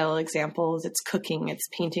tactile examples. It's cooking, it's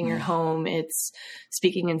painting your home, it's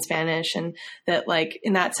speaking in Spanish. And that, like,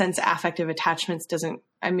 in that sense, affective attachments doesn't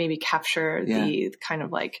maybe capture the kind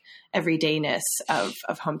of like everydayness of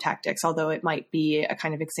Home Tactics, although it might be a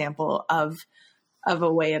kind of example of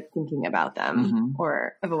a way of thinking about them,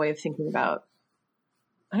 or of a way of thinking about,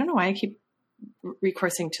 I don't know why I keep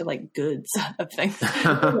recoursing to like goods of things.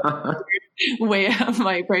 Way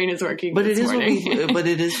my brain is working, but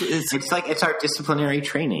it's like it's our disciplinary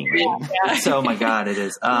training, right? Yeah. So, oh my God, it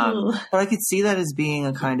is. But I could see that as being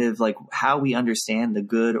a kind of like how we understand the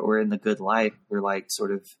good, or in the good life. We're like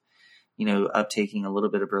sort of, uptaking a little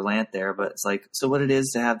bit of Berlant there, but it's like, so what it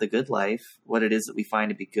is to have the good life, what it is that we find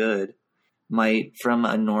to be good, might, from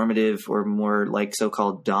a normative or more like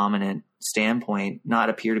so-called dominant standpoint, not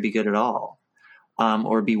appear to be good at all,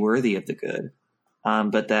 or be worthy of the good.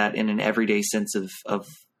 But that in an everyday sense of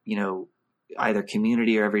either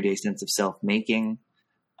community or everyday sense of self-making,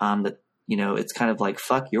 that, it's kind of like,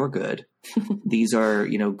 fuck, you're good. These are,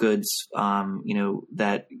 goods,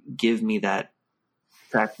 that give me that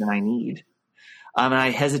traction I need. And I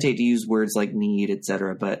hesitate to use words like need, et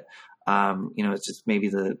cetera, but, it's just maybe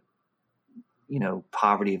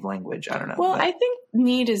poverty of language. I don't know. Well, I think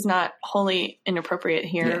need is not wholly inappropriate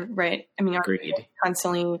here, right? I mean, Agreed. we're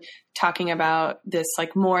constantly talking about this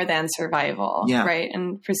like more than survival, right?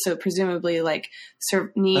 And so presumably like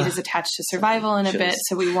need is attached to survival in a bit.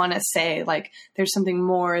 So we want to say like there's something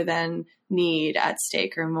more than need at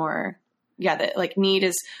stake, or more, that like need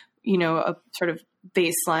is, a sort of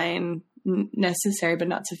baseline, necessary but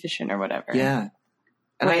not sufficient or whatever. Yeah.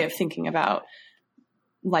 Way of thinking about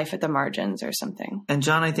life at the margins or something. And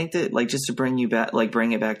John, I think that like, just to bring it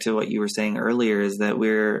back to what you were saying earlier, is that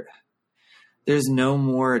there's no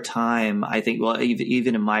more time, I think, well,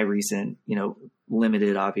 even in my recent,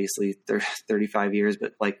 limited, obviously 35 years,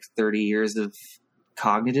 but like 30 years of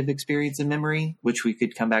cognitive experience and memory, which we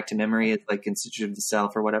could come back to memory as like constitutive of the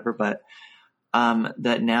self or whatever. But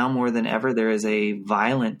that now more than ever, there is a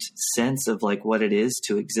violent sense of like what it is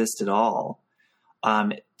to exist at all.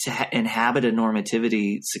 To inhabit a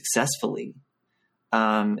normativity successfully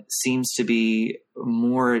seems to be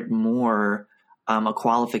more and more a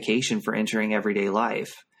qualification for entering everyday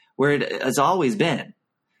life, where it has always been,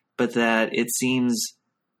 but that it seems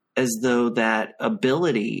as though that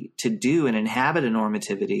ability to do and inhabit a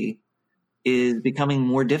normativity is becoming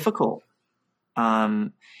more difficult,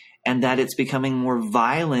 and that it's becoming more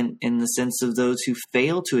violent in the sense of those who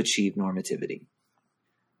fail to achieve normativity.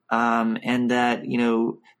 And that,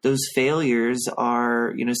 those failures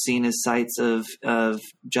are, seen as sites of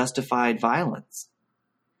justified violence.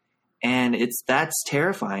 And that's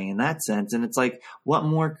terrifying in that sense. And it's like, what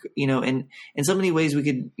more, in so many ways we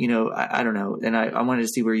could, I don't know. And I wanted to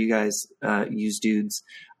see where you guys, use dudes,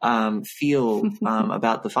 feel,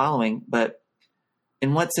 about the following, but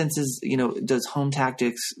in what senses, does home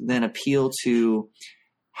tactics then appeal to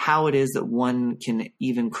how it is that one can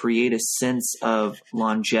even create a sense of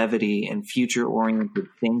longevity and future-oriented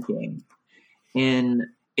thinking in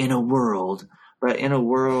a world, right? In a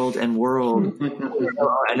world, I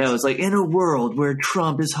know it's like in a world where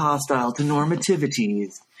Trump is hostile to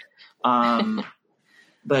normativities.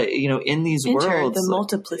 But in these worlds, the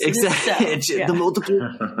multiplicity, exactly, the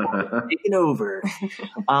multiplicity taking over.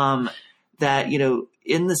 That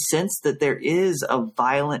in the sense that there is a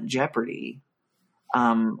violent jeopardy.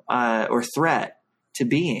 Or threat to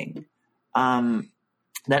being,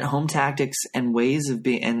 that home tactics and ways of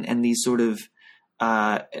being, and these sort of,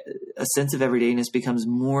 a sense of everydayness becomes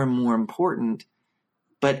more and more important,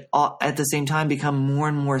 but at the same time become more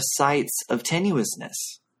and more sites of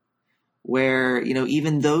tenuousness, where,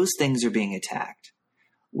 even those things are being attacked,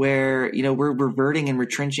 where, we're reverting and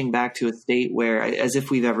retrenching back to a state where, as if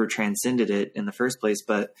we've ever transcended it in the first place,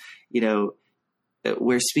 but,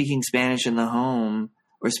 where speaking Spanish in the home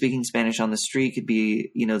or speaking Spanish on the street could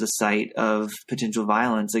be, the site of potential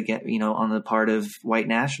violence again, on the part of white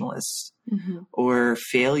nationalists, or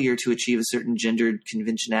failure to achieve a certain gendered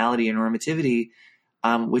conventionality and normativity,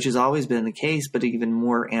 which has always been the case, but even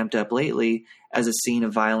more amped up lately as a scene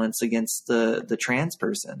of violence against the trans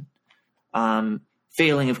person.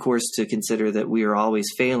 Failing, of course, to consider that we are always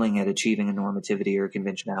failing at achieving a normativity or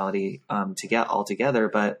conventionality to get altogether,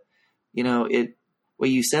 but what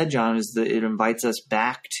you said, John, is that it invites us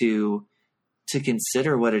back to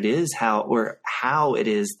consider what it is, how it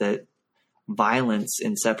is that violence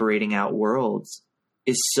in separating out worlds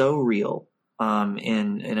is so real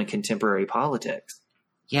in a contemporary politics.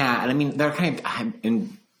 Yeah, and I mean they're kind of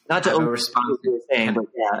not to respond to what you're saying,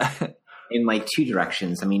 but in like two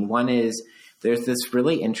directions. I mean, one is there's this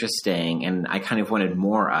really interesting, and I kind of wanted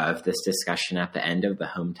more of this discussion at the end of the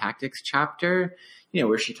home tactics chapter,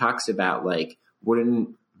 where she talks about like,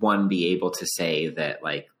 wouldn't one be able to say that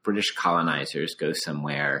like British colonizers go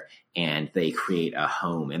somewhere and they create a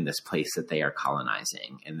home in this place that they are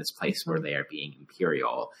colonizing, in this place where they are being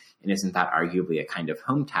imperial? And isn't that arguably a kind of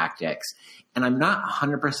home tactics? And I'm not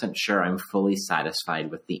 100% sure I'm fully satisfied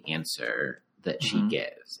with the answer that she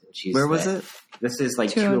gives. Where was it? This is like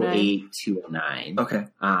 208, 209. Okay.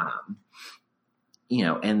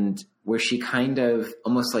 And where she kind of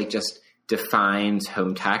almost like just defines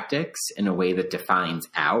home tactics in a way that defines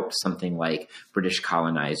out something like British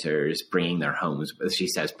colonizers bringing their homes, as she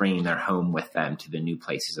says, bringing their home with them to the new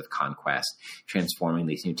places of conquest, transforming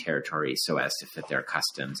these new territories so as to fit their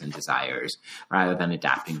customs and desires, rather than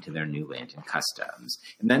adapting to their new land and customs.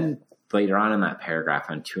 And then later on in that paragraph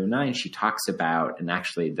on 209, she talks about, and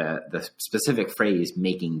actually the specific phrase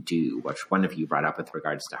making do, which one of you brought up with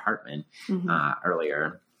regards to Hartman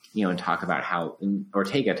earlier, and talk about how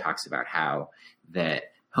Ortega talks about how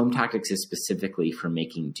that home tactics is specifically for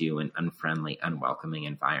making do in unfriendly, unwelcoming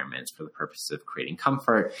environments for the purpose of creating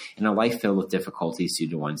comfort in a life filled with difficulties due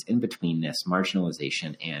to one's in-betweenness,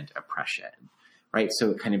 marginalization, and oppression. right?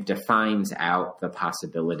 So it kind of defines out the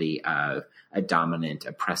possibility of a dominant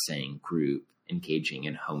oppressing group engaging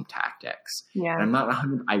in home tactics. Yeah. And I'm not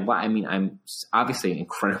 100. I'm obviously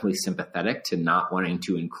incredibly sympathetic to not wanting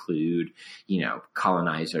to include,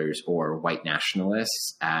 colonizers or white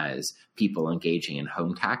nationalists as people engaging in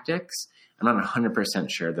home tactics. I'm not 100%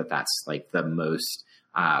 sure that that's like the most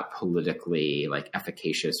politically like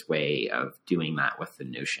efficacious way of doing that with the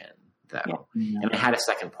notion, though. Yeah. And I had a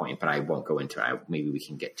second point, but I won't go into it. Maybe we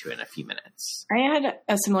can get to it in a few minutes. I had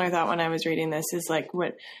a similar thought when I was reading this. Is like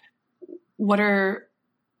what are,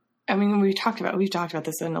 I mean, we've talked about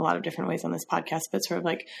this in a lot of different ways on this podcast, but sort of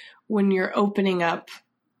like when you're opening up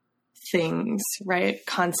things, right?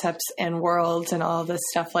 Concepts and worlds and all this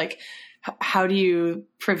stuff, like how do you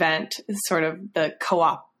prevent sort of the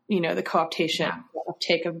the co-optation,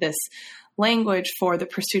 uptake of this language for the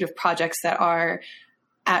pursuit of projects that are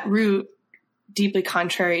at root deeply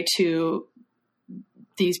contrary to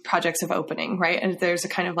these projects of opening, right? And there's a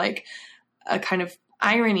kind of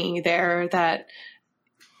irony there that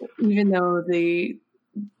even though the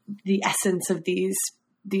essence of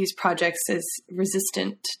these projects is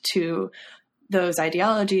resistant to those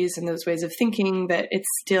ideologies and those ways of thinking, that it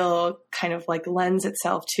still kind of like lends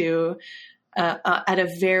itself to at a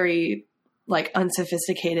very like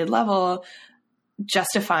unsophisticated level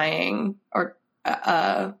justifying or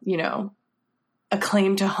a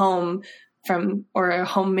claim to home from, or a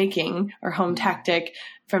homemaking or home tactic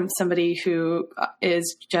from somebody who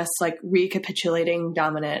is just like recapitulating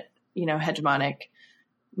dominant, hegemonic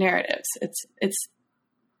narratives.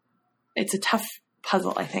 It's a tough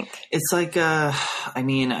puzzle, I think. It's like,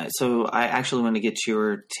 so I actually want to get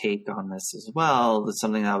your take on this as well. That's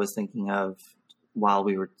something that I was thinking of while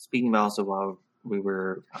we were speaking about, also while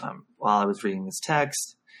I was reading this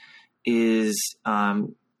text, is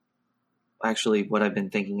actually what I've been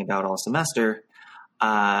thinking about all semester,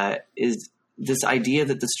 is this idea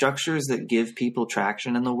that the structures that give people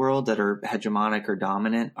traction in the world that are hegemonic or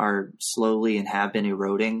dominant are slowly and have been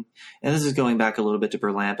eroding. And this is going back a little bit to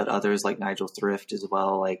Berlant, but others like Nigel Thrift as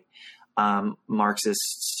well, like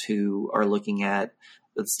Marxists who are looking at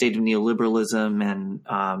the state of neoliberalism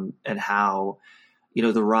and how,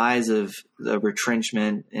 the rise of the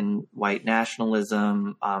retrenchment in white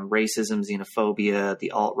nationalism, racism, xenophobia,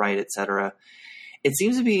 the alt-right, et cetera. It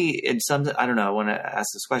seems to be in some, I don't know, I want to ask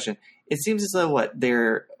this question. It seems as though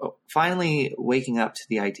they're finally waking up to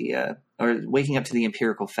the idea, or waking up to the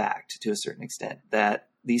empirical fact to a certain extent, that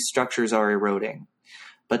these structures are eroding,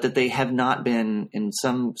 but that they have not been, in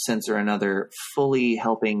some sense or another, fully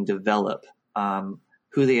helping develop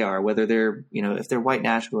who they are, whether they're, if they're white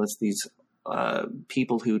nationalists, these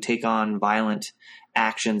people who take on violent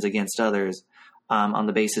actions against others on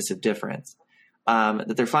the basis of difference.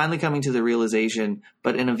 That they're finally coming to the realization,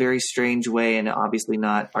 but in a very strange way and obviously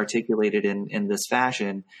not articulated in this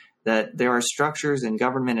fashion, that there are structures in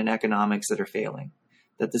government and economics that are failing,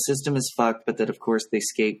 that the system is fucked, but that of course they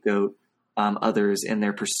scapegoat others in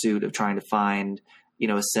their pursuit of trying to find,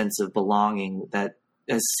 a sense of belonging that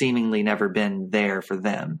has seemingly never been there for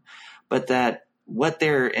them. But that what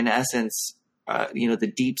they're in essence,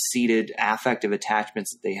 the deep-seated affective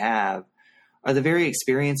attachments that they have are the very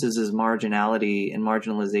experiences as marginality and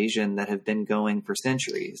marginalization that have been going for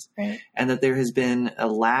centuries. Right. And that there has been a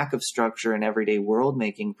lack of structure in everyday world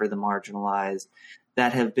making for the marginalized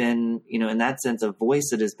that have been, in that sense, a voice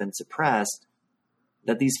that has been suppressed,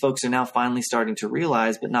 that these folks are now finally starting to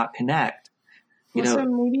realize but not connect. So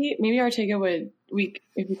maybe Ortega if we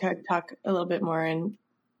could talk a little bit more in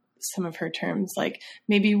some of her terms, like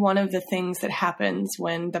maybe one of the things that happens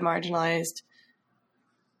when the marginalized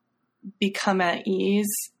become at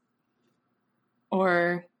ease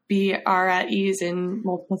or are at ease in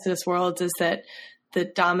multiplicitous worlds is that the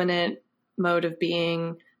dominant mode of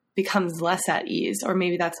being becomes less at ease, or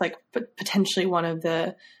maybe that's like potentially one of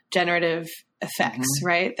the generative effects,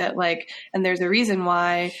 right? That like, and there's a reason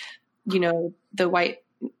why, the white,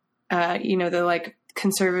 the like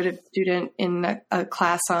conservative student in a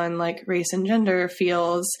class on like race and gender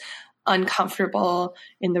feels uncomfortable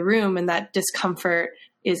in the room, and that discomfort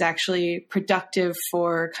is actually productive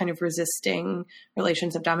for kind of resisting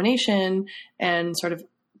relations of domination and sort of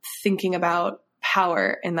thinking about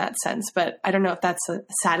power in that sense. But I don't know if that's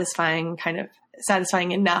satisfying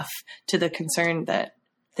enough to the concern that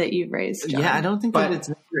you've raised, John. Yeah, I don't think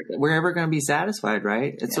that we're ever going to be satisfied,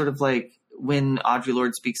 right? It's sort of like when Audre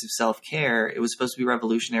Lorde speaks of self-care, it was supposed to be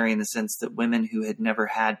revolutionary in the sense that women who had never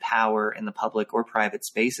had power in the public or private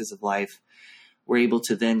spaces of life were able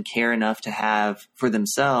to then care enough to have for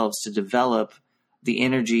themselves to develop the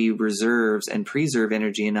energy reserves and preserve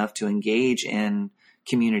energy enough to engage in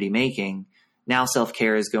community making. now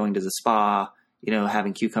self-care is going to the spa,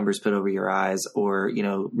 having cucumbers put over your eyes, or,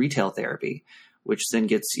 retail therapy, which then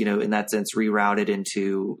gets, in that sense, rerouted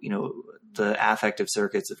into, the affective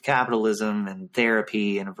circuits of capitalism and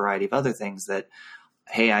therapy and a variety of other things that,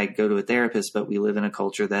 hey, I go to a therapist, but we live in a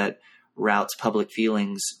culture that routes public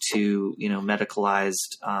feelings to,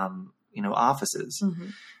 medicalized, offices.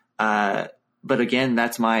 Mm-hmm. But again,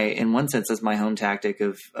 in one sense, that's my home tactic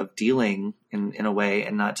of dealing in a way,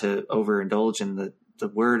 and not to overindulge in the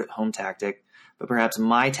word home tactic, but perhaps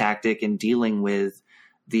my tactic in dealing with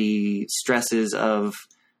the stresses of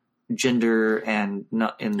gender and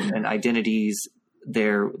identities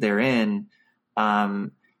therein,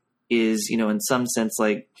 is, in some sense,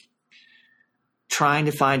 like trying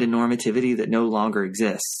to find a normativity that no longer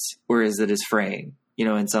exists, or is that is fraying,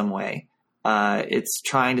 in some way. It's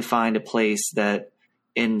trying to find a place that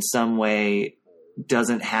in some way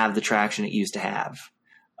doesn't have the traction it used to have.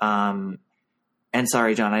 And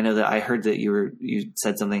sorry, John, I know that I heard that you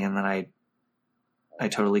said something and then I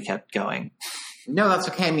totally kept going. No, that's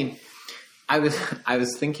okay. I mean, I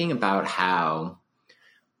was thinking about how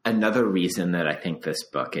another reason that I think this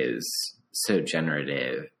book is so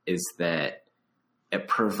generative is that it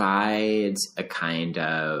provides a kind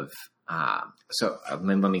of,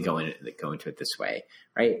 let me go into it this way,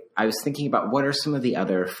 right? I was thinking about what are some of the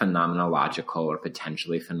other phenomenological or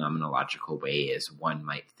potentially phenomenological ways one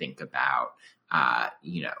might think about,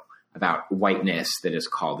 about whiteness that is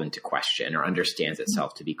called into question or understands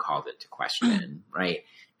itself to be called into question, right?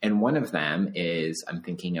 And one of them is, I'm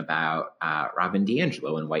thinking about Robin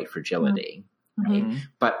DiAngelo and white fragility, right? Mm-hmm.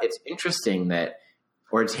 But it's interesting that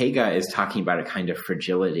Ortega is talking about a kind of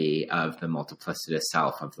fragility of the multiplicitous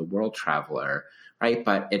self of the world traveler, right?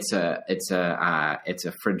 But it's a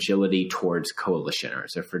fragility towards coalition, or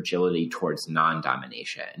it's a fragility towards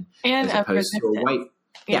non-domination, and as opposed to a white.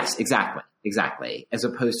 Yes, exactly. As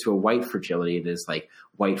opposed to a white fragility, there's like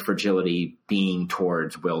white fragility being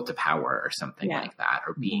towards will to power or something like that,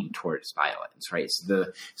 or being towards violence, right?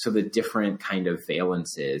 So the different kind of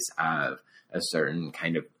valences of a certain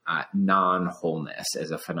kind of non-wholeness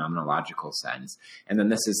as a phenomenological sense. And then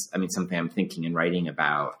this is, something I'm thinking and writing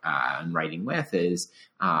about and writing with is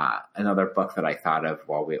another book that I thought of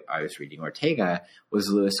while I was reading Ortega was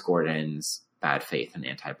Lewis Gordon's Bad Faith and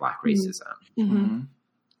Anti-Black Racism. Mm-hmm.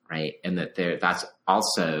 Right. And that's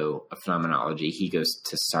also a phenomenology he goes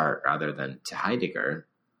to Sartre rather than to Heidegger,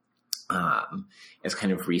 as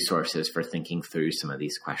kind of resources for thinking through some of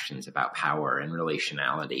these questions about power and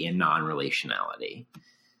relationality and non-relationality.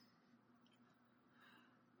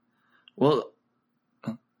 Well,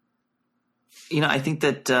 I think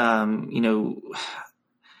that,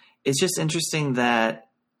 it's just interesting that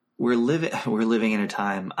we're living in a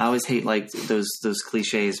time. I always hate like those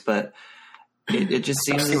cliches, but it just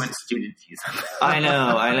seems when students use them. I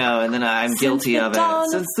know, and then I'm guilty of it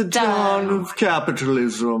since the dawn of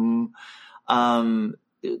capitalism.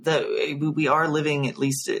 That we are living, at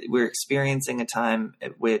least we're experiencing a time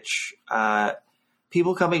at which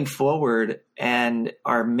people coming forward and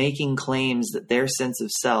are making claims that their sense of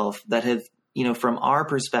self that have, from our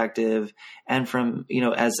perspective and from,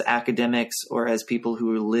 as academics or as people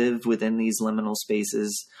who live within these liminal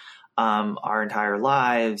spaces our entire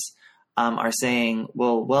lives, are saying,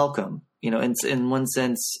 well, welcome, in one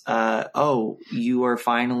sense, you are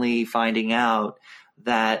finally finding out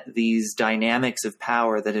that these dynamics of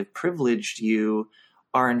power that have privileged you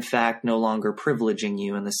are in fact no longer privileging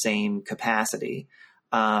you in the same capacity.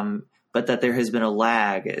 But that there has been a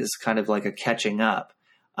lag is kind of like a catching up,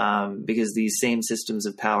 because these same systems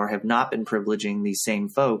of power have not been privileging these same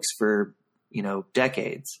folks for,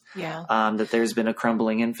 decades. Yeah. That there's been a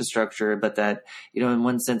crumbling infrastructure, but that, in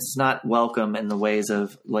one sense, it's not welcome in the ways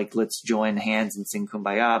of like, let's join hands and sing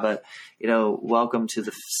Kumbaya, but, welcome to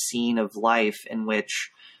the scene of life in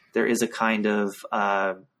which there is a kind of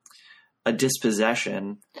a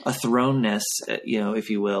dispossession, a thrownness, if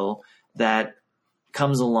you will, that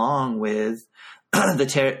comes along with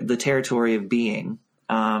the territory of being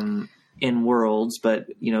in worlds, but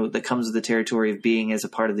that comes with the territory of being as a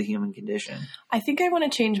part of the human condition. I think I want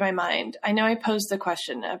to change my mind. I know I posed the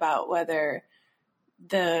question about whether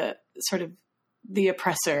the sort of the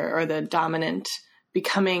oppressor or the dominant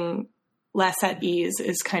becoming less at ease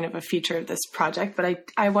is kind of a feature of this project, but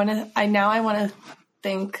I want to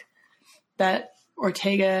think that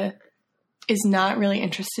Ortega is not really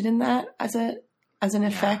interested in that as an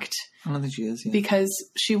effect. I don't think she is, because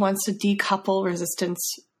she wants to decouple resistance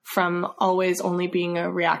from always only being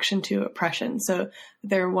a reaction to oppression. So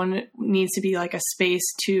there needs to be like a space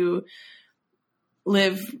to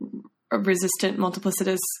live a resistant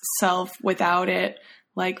multiplicitous self without it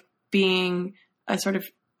like being a sort of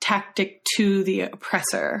tactic to the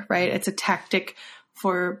oppressor, right? It's a tactic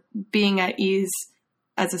for being at ease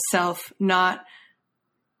as a self, not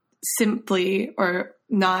simply or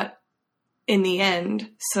not in the end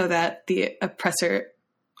so that the oppressor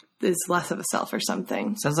is less of a self or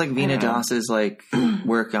something. Sounds like Vina Das's like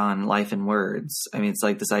work on life and words. I mean, it's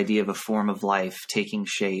like this idea of a form of life taking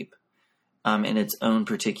shape in its own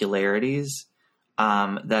particularities,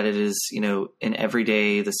 that it is, in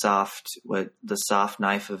everyday, the soft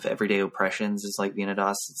knife of everyday oppressions is like Vina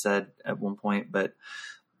Das said at one point, but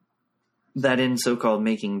that in so-called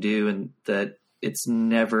making do, and that it's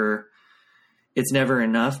never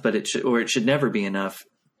enough, but it should never be enough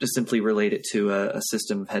to simply relate it to a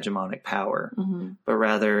system of hegemonic power, but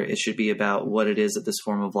rather it should be about what it is that this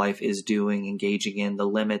form of life is doing, engaging in the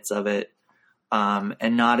limits of it,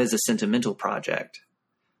 and not as a sentimental project,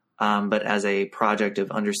 but as a project of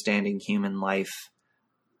understanding human life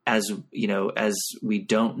as we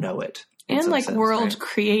don't know it. And like sense, world right?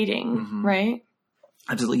 creating, right?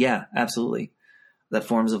 Absolutely. Yeah, absolutely. That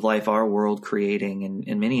forms of life are world creating, and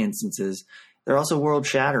in many instances, they're also world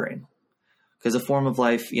shattering. Because a form of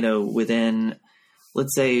life, within,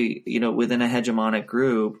 let's say, within a hegemonic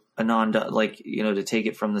group, to take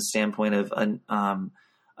it from the standpoint of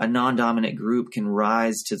a non-dominant group can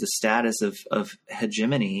rise to the status of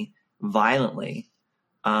hegemony violently,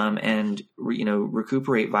 and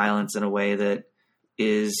recuperate violence in a way that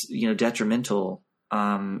is detrimental.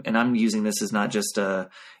 And I'm using this as not just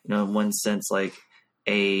in one sense like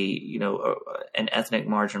an ethnic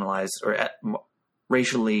marginalized or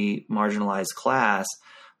racially marginalized class,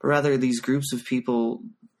 but rather these groups of people,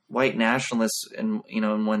 white nationalists, in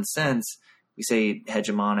one sense, we say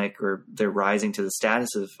hegemonic, or they're rising to the status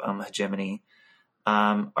of hegemony,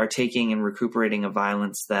 are taking and recuperating a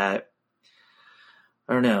violence that,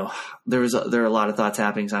 I don't know, there are a lot of thoughts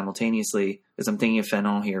happening simultaneously, because I'm thinking of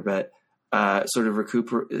Fanon here, but sort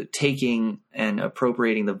of taking and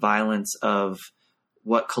appropriating the violence of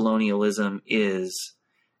what colonialism is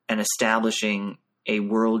and establishing a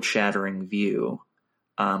world-shattering view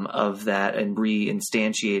of that, and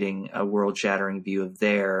reinstantiating a world-shattering view of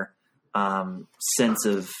their sense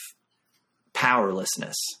of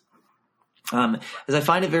powerlessness. As I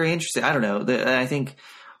find it very interesting. I don't know. I think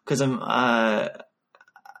because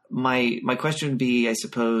my question would be, I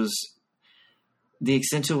suppose, the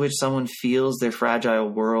extent to which someone feels their fragile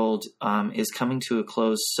world is coming to a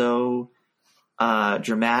close so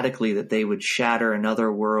dramatically that they would shatter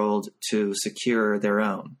another world to secure their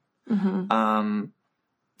own.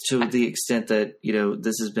 To the extent that,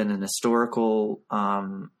 this has been an historical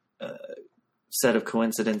set of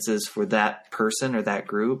coincidences for that person or that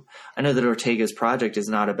group. I know that Ortega's project is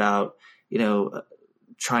not about,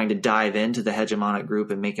 trying to dive into the hegemonic group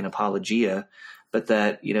and make an apologia, but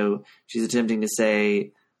that, she's attempting to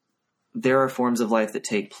say there are forms of life that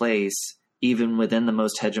take place even within the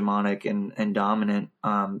most hegemonic and dominant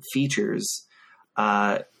features,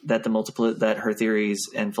 that that her theories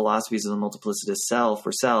and philosophies of the multiplicitous self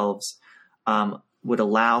or selves would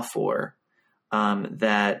allow for,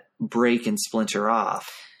 that break and splinter off.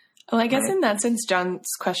 Well, I guess in that sense, John's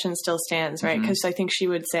question still stands, right? Because I think she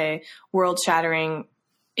would say world shattering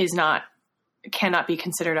cannot be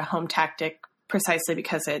considered a home tactic precisely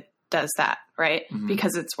because it does that, right?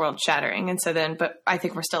 Because it's world shattering. And so then, but I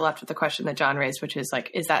think we're still left with the question that John raised, which is like,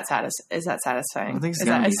 is that satisfying? Is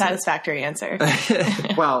that a satisfactory answer?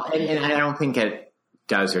 Well, and I don't think it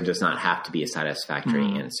does or does not have to be a satisfactory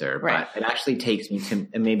answer, right. But it actually takes me to,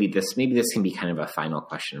 and maybe this can be kind of a final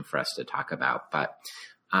question for us to talk about, but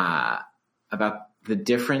about the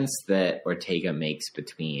difference that Ortega makes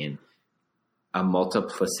between a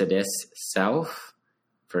multiplicitous self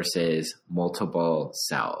versus multiple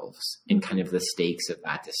selves, and kind of the stakes of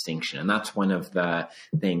that distinction. And that's one of the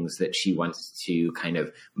things that she wants to kind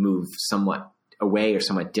of move somewhat away or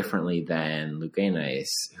somewhat differently than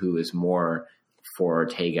Reunites, who is more, for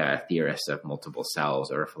Ortega, a theorist of multiple selves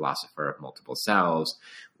or a philosopher of multiple selves,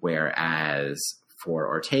 whereas for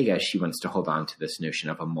Ortega, she wants to hold on to this notion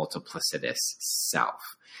of a multiplicitous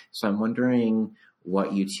self. So I'm wondering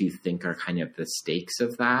what you two think are kind of the stakes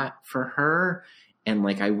of that for her. And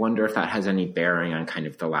I wonder if that has any bearing on kind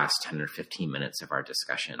of the last 10 or 15 minutes of our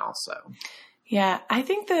discussion also. Yeah, I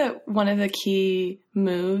think that one of the key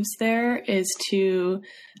moves there is to,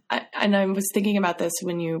 and I was thinking about this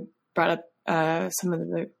when you brought up some of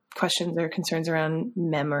the questions or concerns around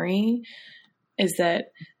memory, is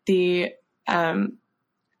that I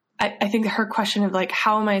think her question of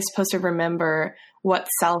how am I supposed to remember what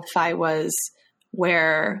self I was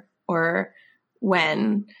where or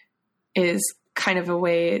when is kind of a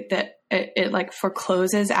way that it like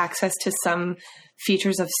forecloses access to some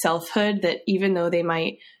features of selfhood that, even though they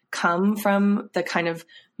might come from the kind of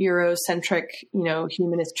Eurocentric,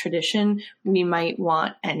 humanist tradition, we might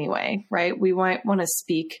want anyway, right? We might want to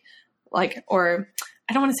speak or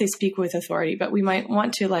I don't want to say speak with authority, but we might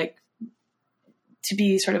want to to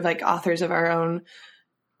be sort of like authors of our own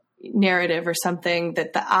narrative or something,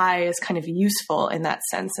 that the I is kind of useful in that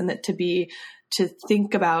sense, and that to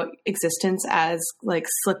think about existence as like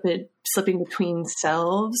slipping between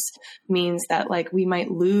selves means that like we might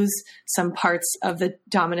lose some parts of the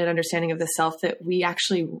dominant understanding of the self that we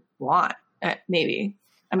actually want, maybe.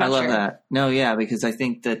 I'm not sure. I love that. No, yeah, because I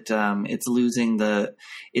think that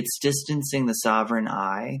it's distancing the sovereign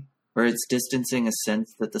I, or it's distancing a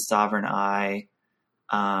sense that the sovereign I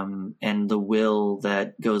and the will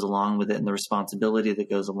that goes along with it and the responsibility that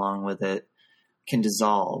goes along with it can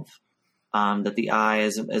dissolve. That the I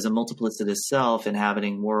as a multiplicitous self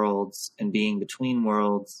inhabiting worlds and being between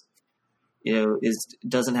worlds,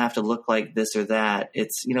 doesn't have to look like this or that.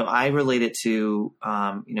 It's, I relate it to,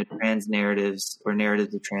 trans narratives or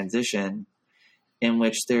narratives of transition, in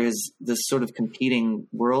which there's this sort of competing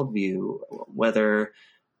worldview, whether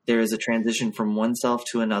there is a transition from one self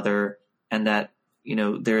to another, and that,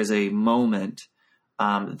 there is a moment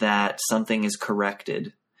that something is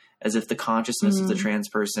corrected, as if the consciousness of the trans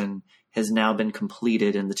person has now been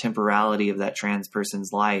completed, and the temporality of that trans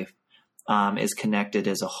person's life is connected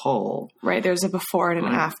as a whole. Right. There's a before and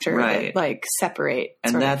an after that separate.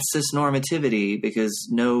 And that's cis-normativity, because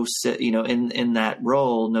in that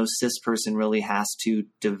role, no cis person really has to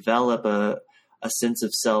develop a sense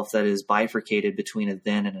of self that is bifurcated between a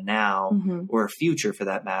then and a now, or a future for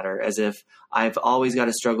that matter, as if I've always got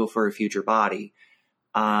to struggle for a future body.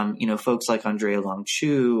 Folks like Andrea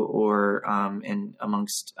Long-Chu or and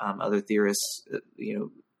amongst other theorists,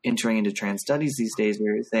 entering into trans studies these days,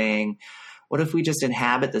 we're saying, what if we just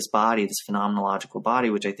inhabit this body, this phenomenological body,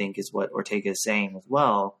 which I think is what Ortega is saying as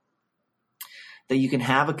well, that you can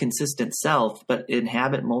have a consistent self, but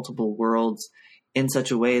inhabit multiple worlds in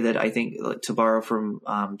such a way that, I think, to borrow from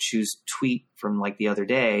Chu's tweet from like the other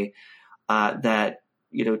day, that,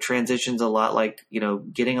 transitions a lot like,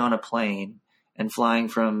 getting on a plane and flying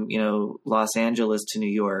from, Los Angeles to New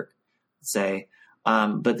York, say,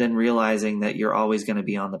 but then realizing that you're always going to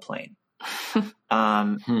be on the plane.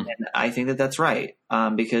 And I think that that's right.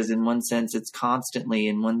 Because in one sense, it's constantly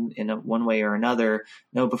in one way or another,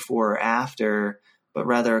 no before or after, but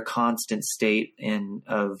rather a constant state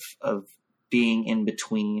of being in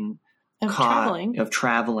between, of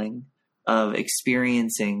traveling, of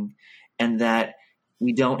experiencing, and that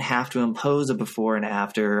we don't have to impose a before and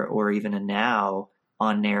after or even a now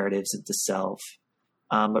on narratives of the self,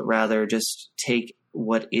 but rather just take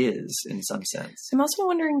what is in some sense. I'm also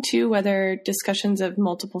wondering too, whether discussions of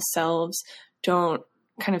multiple selves don't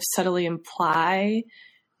kind of subtly imply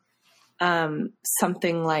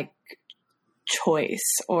something like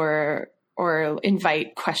choice or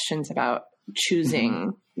invite questions about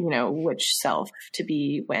choosing, which self to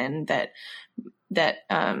be when, that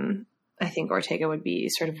I think Ortega would be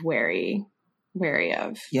sort of wary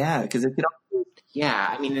of. Yeah, because it could.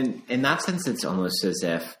 Yeah, I mean, in that sense, it's almost as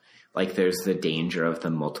if like there's the danger of the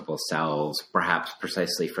multiple selves, perhaps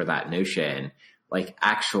precisely for that notion, like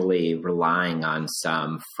actually relying on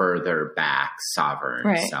some further back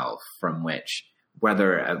sovereign self from which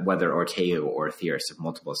whether Ortega or theorists of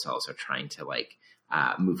multiple selves are trying to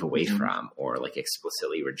move away from or like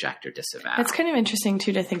explicitly reject or disavow. That's kind of interesting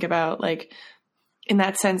too to think about. Like in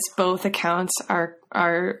that sense, both accounts are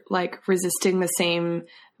like resisting the same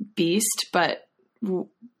beast, but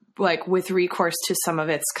like with recourse to some of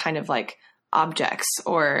its kind of like objects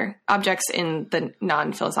in the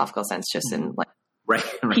non-philosophical sense, just in like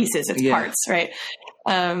pieces, its parts, right?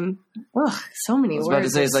 So many words. I was about to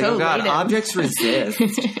say, it's like, oh God, objects resist.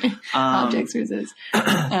 Objects resist.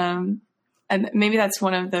 And maybe that's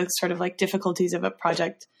one of the sort of like difficulties of a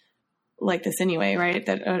project like this anyway, right?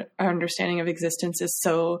 That our understanding of existence is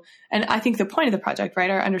so, and I think the point of the project,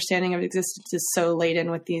 right? Our understanding of existence is so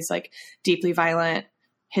laden with these like deeply violent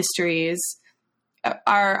histories.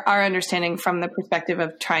 Our understanding from the perspective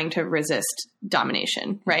of trying to resist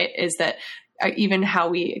domination, right? Is that even how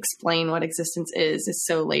we explain what existence is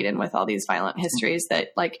so laden with all these violent histories that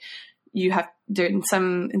like you have in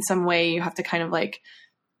some way you have to kind of like,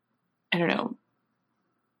 I don't know,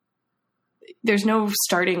 there's no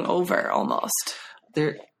starting over almost.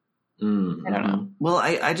 I don't know. Well,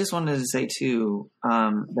 I just wanted to say too,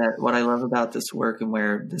 that what I love about this work and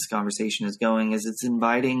where this conversation is going is it's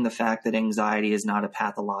inviting the fact that anxiety is not a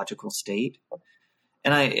pathological state,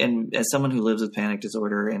 and as someone who lives with panic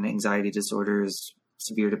disorder and anxiety disorders,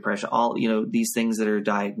 severe depression, all, these things that are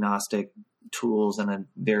diagnostic tools in a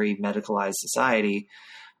very medicalized society,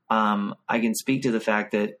 I can speak to the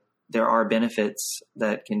fact that there are benefits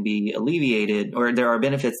that can be alleviated, or there are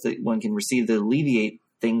benefits that one can receive that alleviate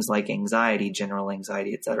things like anxiety, general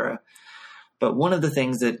anxiety, et cetera. But one of the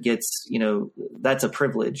things that gets, that's a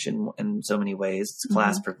privilege in so many ways, it's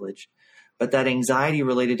class privilege. But that anxiety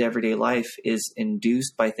related to everyday life is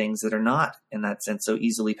induced by things that are not, in that sense, so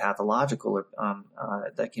easily pathological, or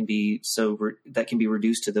that can be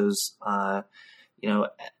reduced to those,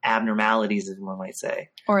 abnormalities, as one might say,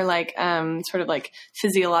 or like sort of like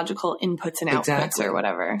physiological inputs and outputs, or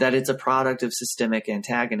whatever. That it's a product of systemic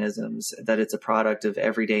antagonisms, that it's a product of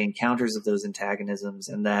everyday encounters of those antagonisms,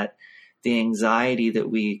 and that the anxiety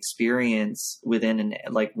that we experience within,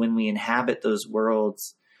 like when we inhabit those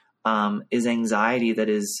worlds, is anxiety that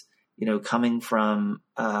is, coming from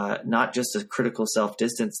not just a critical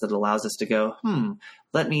self-distance that allows us to go,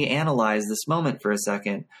 let me analyze this moment for a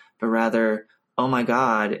second, but rather, oh my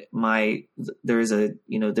God, there is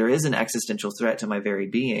an existential threat to my very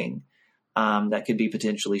being that could be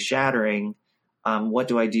potentially shattering. What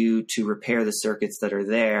do I do to repair the circuits that are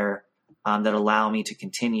there that allow me to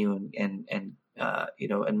continue and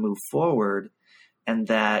move forward? And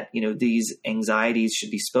that, these anxieties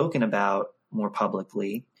should be spoken about more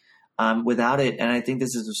publicly. Without it, and I think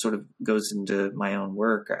this is sort of goes into my own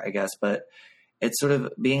work, I guess, but it's sort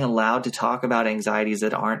of being allowed to talk about anxieties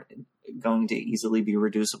that aren't going to easily be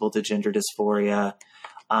reducible to gender dysphoria,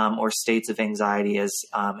 or states of anxiety as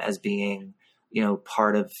being,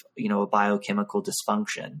 part of, a biochemical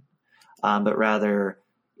dysfunction, but rather,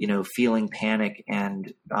 feeling panic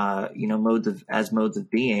and, modes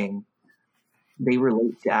of being. They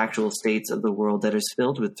relate to actual states of the world that is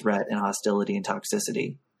filled with threat and hostility and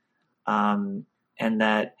toxicity. And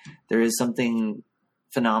that there is something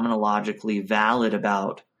phenomenologically valid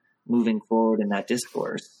about moving forward in that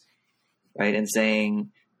discourse, right? And saying,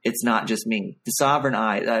 it's not just me. The sovereign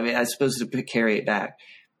I I'm supposed to carry it back.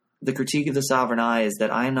 The critique of the sovereign I is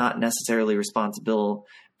that I'm not necessarily responsible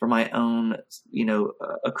for my own,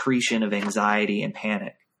 accretion of anxiety and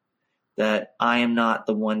panic. That I am not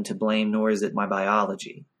the one to blame, nor is it my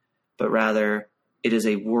biology, but rather it is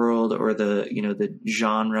a world, or the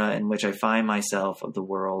genre in which I find myself of the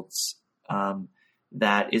worlds,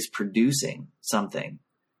 that is producing something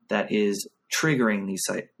that is triggering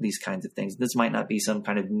these kinds of things. This might not be some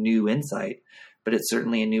kind of new insight, but it's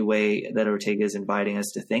certainly a new way that Ortega is inviting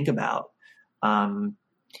us to think about. What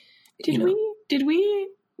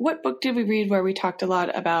book did we read where we talked a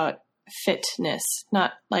lot about fitness,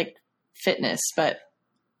 not like fitness, but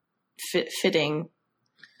fitting?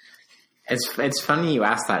 It's funny you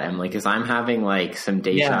asked that, Emily, because I'm having like some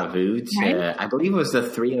deja vu to, right? I believe it was the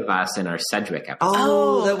three of us in our Sedgwick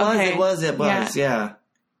episode. It was. Yeah.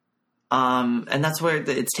 And that's where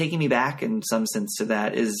it's taking me back in some sense to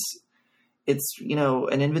that it's,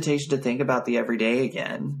 an invitation to think about the everyday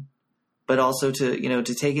again, but also to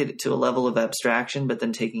take it to a level of abstraction, but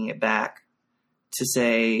then taking it back to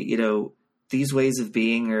say, these ways of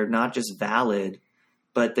being are not just valid,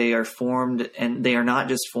 but they are formed, and they are not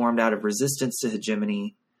just formed out of resistance to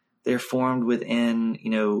hegemony. They're formed within,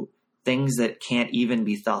 things that can't even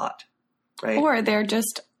be thought, right? Or they're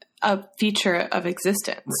just a feature of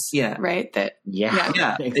existence. Yeah. Right?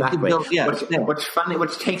 Exactly.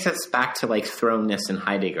 Which takes us back to like thrownness in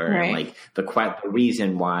Heidegger, right? And like the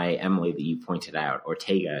reason why, Emily, that you pointed out,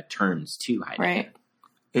 Ortega turns to Heidegger. Right.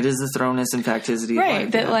 It is the thrownness and facticity. Right.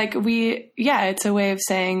 Of life, it's a way of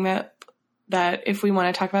saying that if we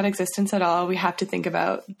want to talk about existence at all, we have to think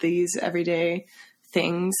about these everyday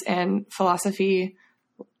things, and philosophy,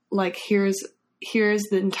 like here's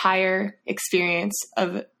the entire experience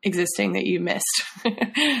of existing that you missed.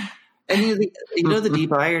 And the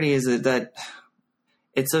deep irony is that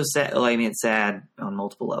it's so sad. Well, I mean, it's sad on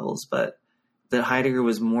multiple levels, but that Heidegger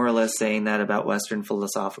was more or less saying that about the Western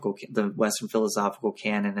philosophical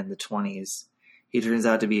canon in the 1920s. He turns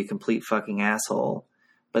out to be a complete fucking asshole.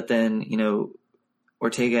 But then,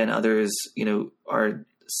 Ortega and others, are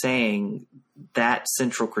saying that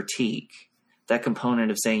central critique, that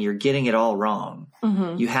component of saying you're getting it all wrong.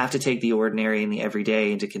 Mm-hmm. You have to take the ordinary and the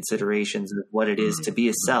everyday into considerations of what it is to be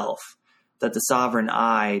a self, that the sovereign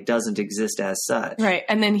I doesn't exist as such. Right.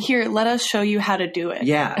 And then here, let us show you how to do it.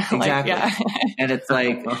 Yeah, exactly. And it's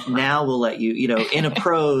like, now we'll let you, in a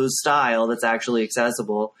prose style that's actually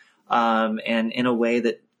accessible, and in a way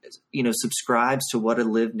that, subscribes to what a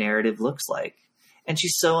lived narrative looks like. And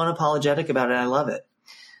she's so unapologetic about it. I love it.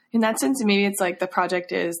 In that sense, maybe it's like the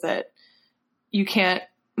project is that you can't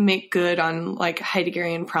make good on like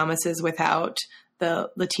Heideggerian promises without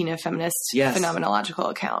the Latina Feminist phenomenological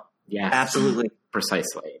account. Yes, absolutely.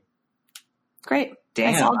 Precisely. Great.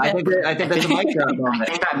 Damn, I think that's a mic drop moment. I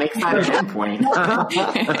think that makes that a point.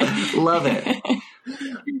 Love it.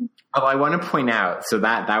 Oh, I want to point out, so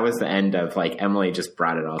that was the end of, like, Emily just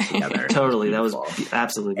brought it all together. Totally. That was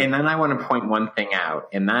absolutely. And then I want to point one thing out,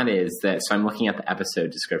 and that is that, so I'm looking at the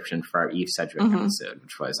episode description for our Eve Sedgwick episode,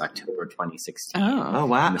 which was October 2016. Oh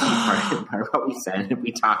wow. And part of what we said,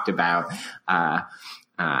 we talked about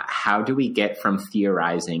how do we get from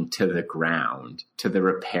theorizing to the ground, to the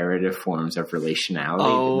reparative forms of relationality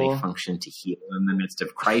that may function to heal in the midst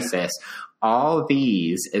of crisis. All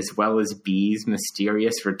these, as well as B's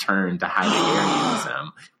mysterious return to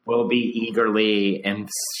Heideggerianism, will be eagerly and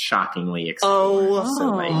shockingly explored.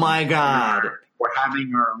 My God. We're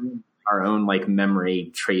having our own like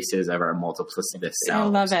memory traces of our multiplicitous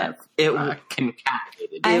selves. I love it.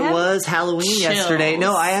 Concatenated. It was Halloween yesterday.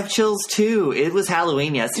 No, I have chills too. It was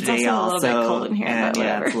Halloween yesterday, it's also a little bit cold in here, and but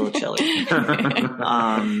yeah, it's a little chilly.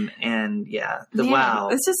 And yeah, wow.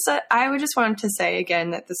 This is. I just wanted to say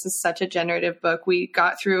again that this is such a generative book. We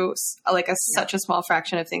got through like such a small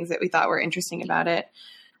fraction of things that we thought were interesting about it.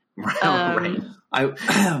 Right.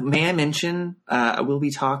 May I mention I will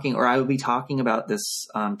be talking about this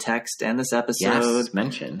text and this episode,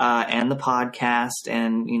 and the podcast,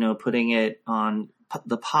 and putting it on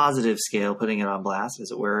the positive scale, putting it on blast,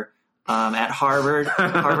 as it were, at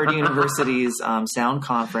Harvard University's sound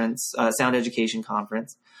education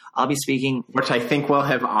conference. I'll be speaking, which I think will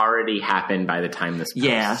have already happened by the time this posts.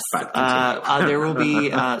 Yes, there will be.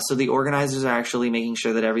 So the organizers are actually making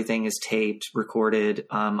sure that everything is taped, recorded.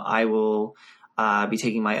 I will be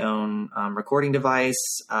taking my own recording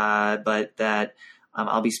device, but that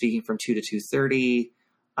I'll be speaking from 2 to 2:30.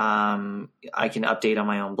 I can update on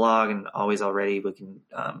my own blog, and already we can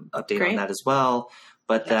update on that as well.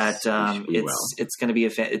 But it's going to be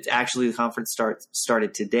it's actually the conference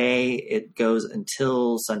started today. It goes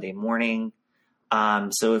until Sunday morning.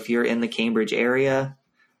 So if you're in the Cambridge area,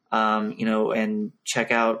 and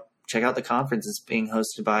check out the conference. It's being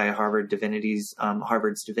hosted by Harvard's Divinity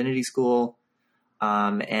School.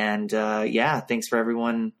 Thanks for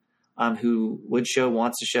everyone who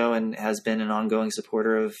wants to show, and has been an ongoing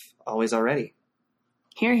supporter of Always Already.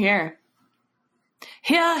 Hear, hear.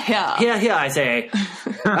 Here, I say,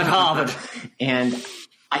 at Harvard. And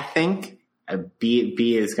I think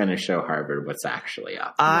B is going to show Harvard what's actually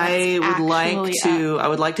up. I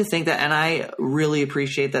would like to think that, and I really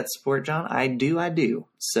appreciate that support, John. I do.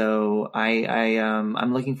 So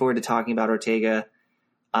I'm looking forward to talking about Ortega,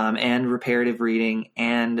 and reparative reading,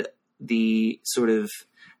 and the sort of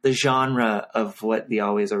the genre of what the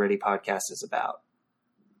Always Already podcast is about.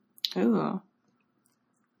 Ooh.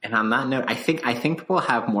 And on that note, I think we'll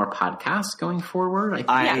have more podcasts going forward.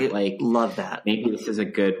 I love that. Maybe this is a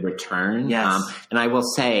good return. Yes. And I will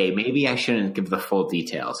say, maybe I shouldn't give the full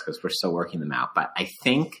details because we're still working them out. But I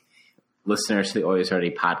think listeners to the Always Already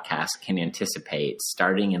podcast can anticipate,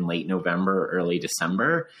 starting in late November or early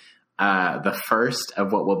December, the first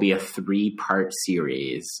of what will be a 3-part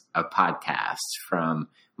series of podcasts from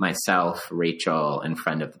myself, Rachel, and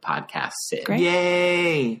friend of the podcast, Sid. Great.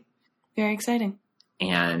 Yay! Very exciting.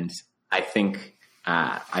 And I think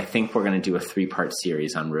we're going to do a 3-part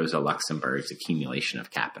series on Rosa Luxemburg's accumulation of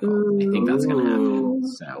capital. Ooh. I think that's going to happen.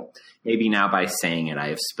 So maybe now by saying it, I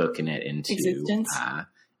have spoken it into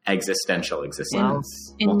existential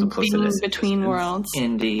existence, multiplicitous between worlds.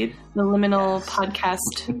 Indeed, the liminal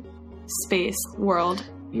podcast space world.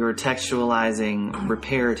 You're textualizing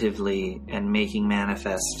reparatively and making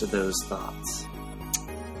manifest those thoughts.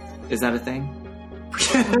 Is that a thing?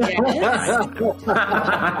 Yes.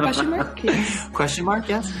 Question mark? Yes. Question mark?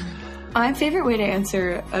 Yes. My favorite way to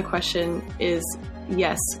answer a question is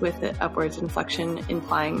yes, with the upwards inflection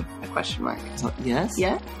implying a question mark. So, yes?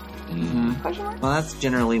 Yeah? Mm-hmm. Question mark? Well, that's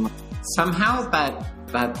generally... Somehow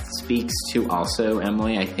that speaks to also,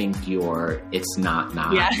 Emily, I think it's not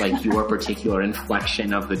like your particular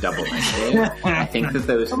inflection of the double negative. I think that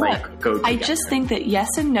those go together. I just think that yes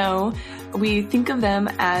and no, we think of them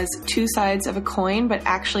as two sides of a coin, but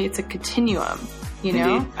actually it's a continuum.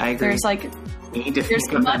 Indeed, I agree. There's you need to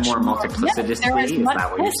think of them more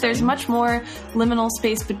multiplicitously. There's much more liminal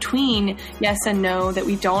space between yes and no that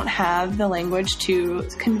we don't have the language to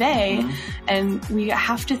convey, and we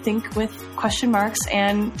have to think with question marks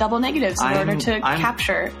and double negatives in order to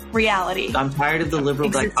capture reality. I'm tired of the liberal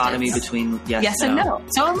dichotomy between yes and no.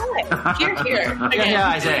 So am I. Here. Yeah,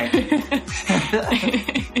 I say.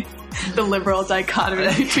 The liberal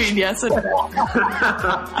dichotomy between yes and no.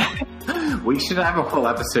 We should have a whole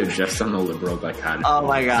episode just on the liberal dichotomy. Oh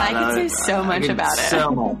my God. I could say so much about it.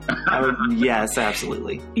 So much. Yes,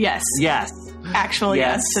 absolutely. Yes. Yes. Actual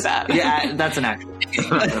yes to that. Yeah, that's an actual.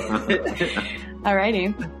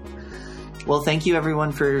 Alrighty. Well, thank you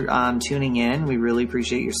everyone for tuning in. We really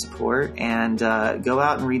appreciate your support, and go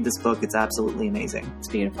out and read this book. It's absolutely amazing. It's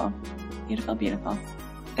beautiful. Beautiful, beautiful.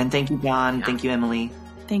 And thank you, John. Yeah. Thank you, Emily.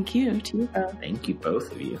 Thank you to you both. Thank you, both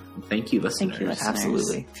of you. Thank you, listeners. Thank you, listeners,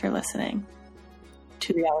 Absolutely. for listening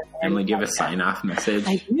to the Always Already. Emily, do you have a sign-off message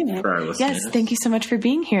I do. for our listeners? Yes, thank you so much for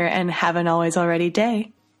being here, and have an always already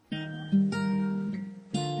day.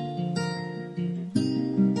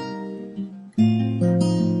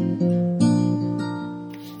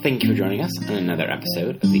 Thank you for joining us on another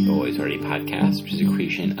episode of the Always Already podcast, which is a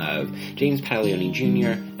creation of James Pataglione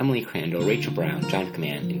Jr., Emily Crandall, Rachel Brown, John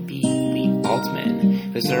Command, and B. Lee Altman.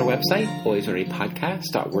 Visit our website,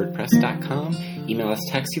 alwaysalreadypodcast.wordpress.com. Email us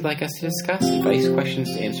texts you'd like us to discuss, advice,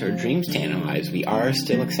 questions to answer, dreams to analyze. We are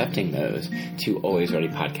still accepting those to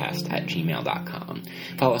alwaysalreadypodcast@gmail.com.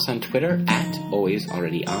 Follow us on Twitter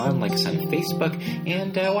 @alwaysalreadyon, like us on Facebook,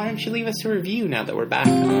 and why don't you leave us a review now that we're back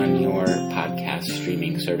on your podcast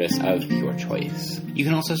streaming service of your choice. You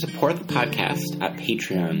can also support the podcast at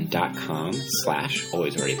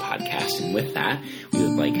patreon.com/alwaysalreadypodcast. And with that, we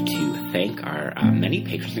would like to thank our many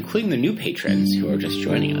patrons, including the new patrons who are just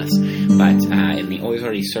joining us. But in the Always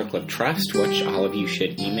Already Circle of Trust, which all of you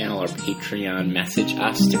should email or Patreon message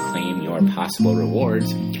us to claim your possible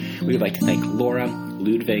rewards, we would like to thank Laura,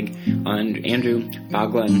 Ludwig, Andrew,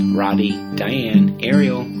 Boglin, Roddy, Diane,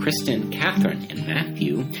 Ariel, Kristen, Catherine, and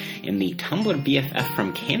Matthew. In the Tumblr BFF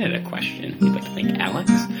from Canada question, we'd like to thank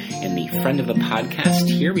Alex. In the friend of the podcast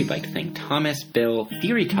here, we'd like to thank Thomas, Bill,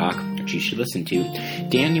 Theory Talk, which you should listen to,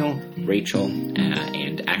 Daniel, Rachel,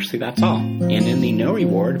 and actually that's all. And in the no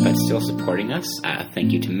reward, but still supporting us,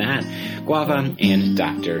 thank you to Matt, Guava, and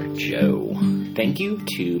Dr. Joe. Thank you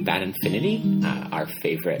to Bad Infinity, our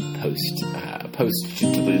favorite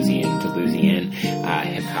post-Delusian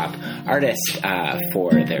hip-hop artist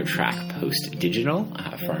for their track Post Digital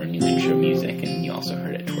for our new intro music, and you also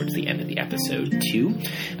heard it towards the end of the episode too.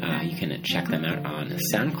 You can check them out on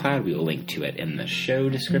SoundCloud. We will link to it in the show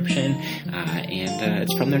description, and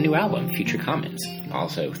it's from their new album, Future Commons.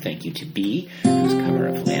 Also, thank you to B, whose cover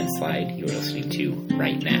of Landslide you're listening to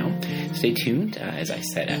right now. Stay tuned. As I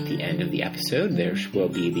said at the end of the episode, there will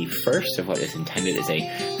be the first of what is intended as a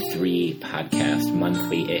 3-podcast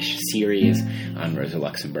monthly-ish series on Rosa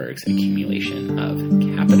Luxemburg's accumulation of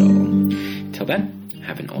capital. Till then,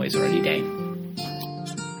 have an always already day.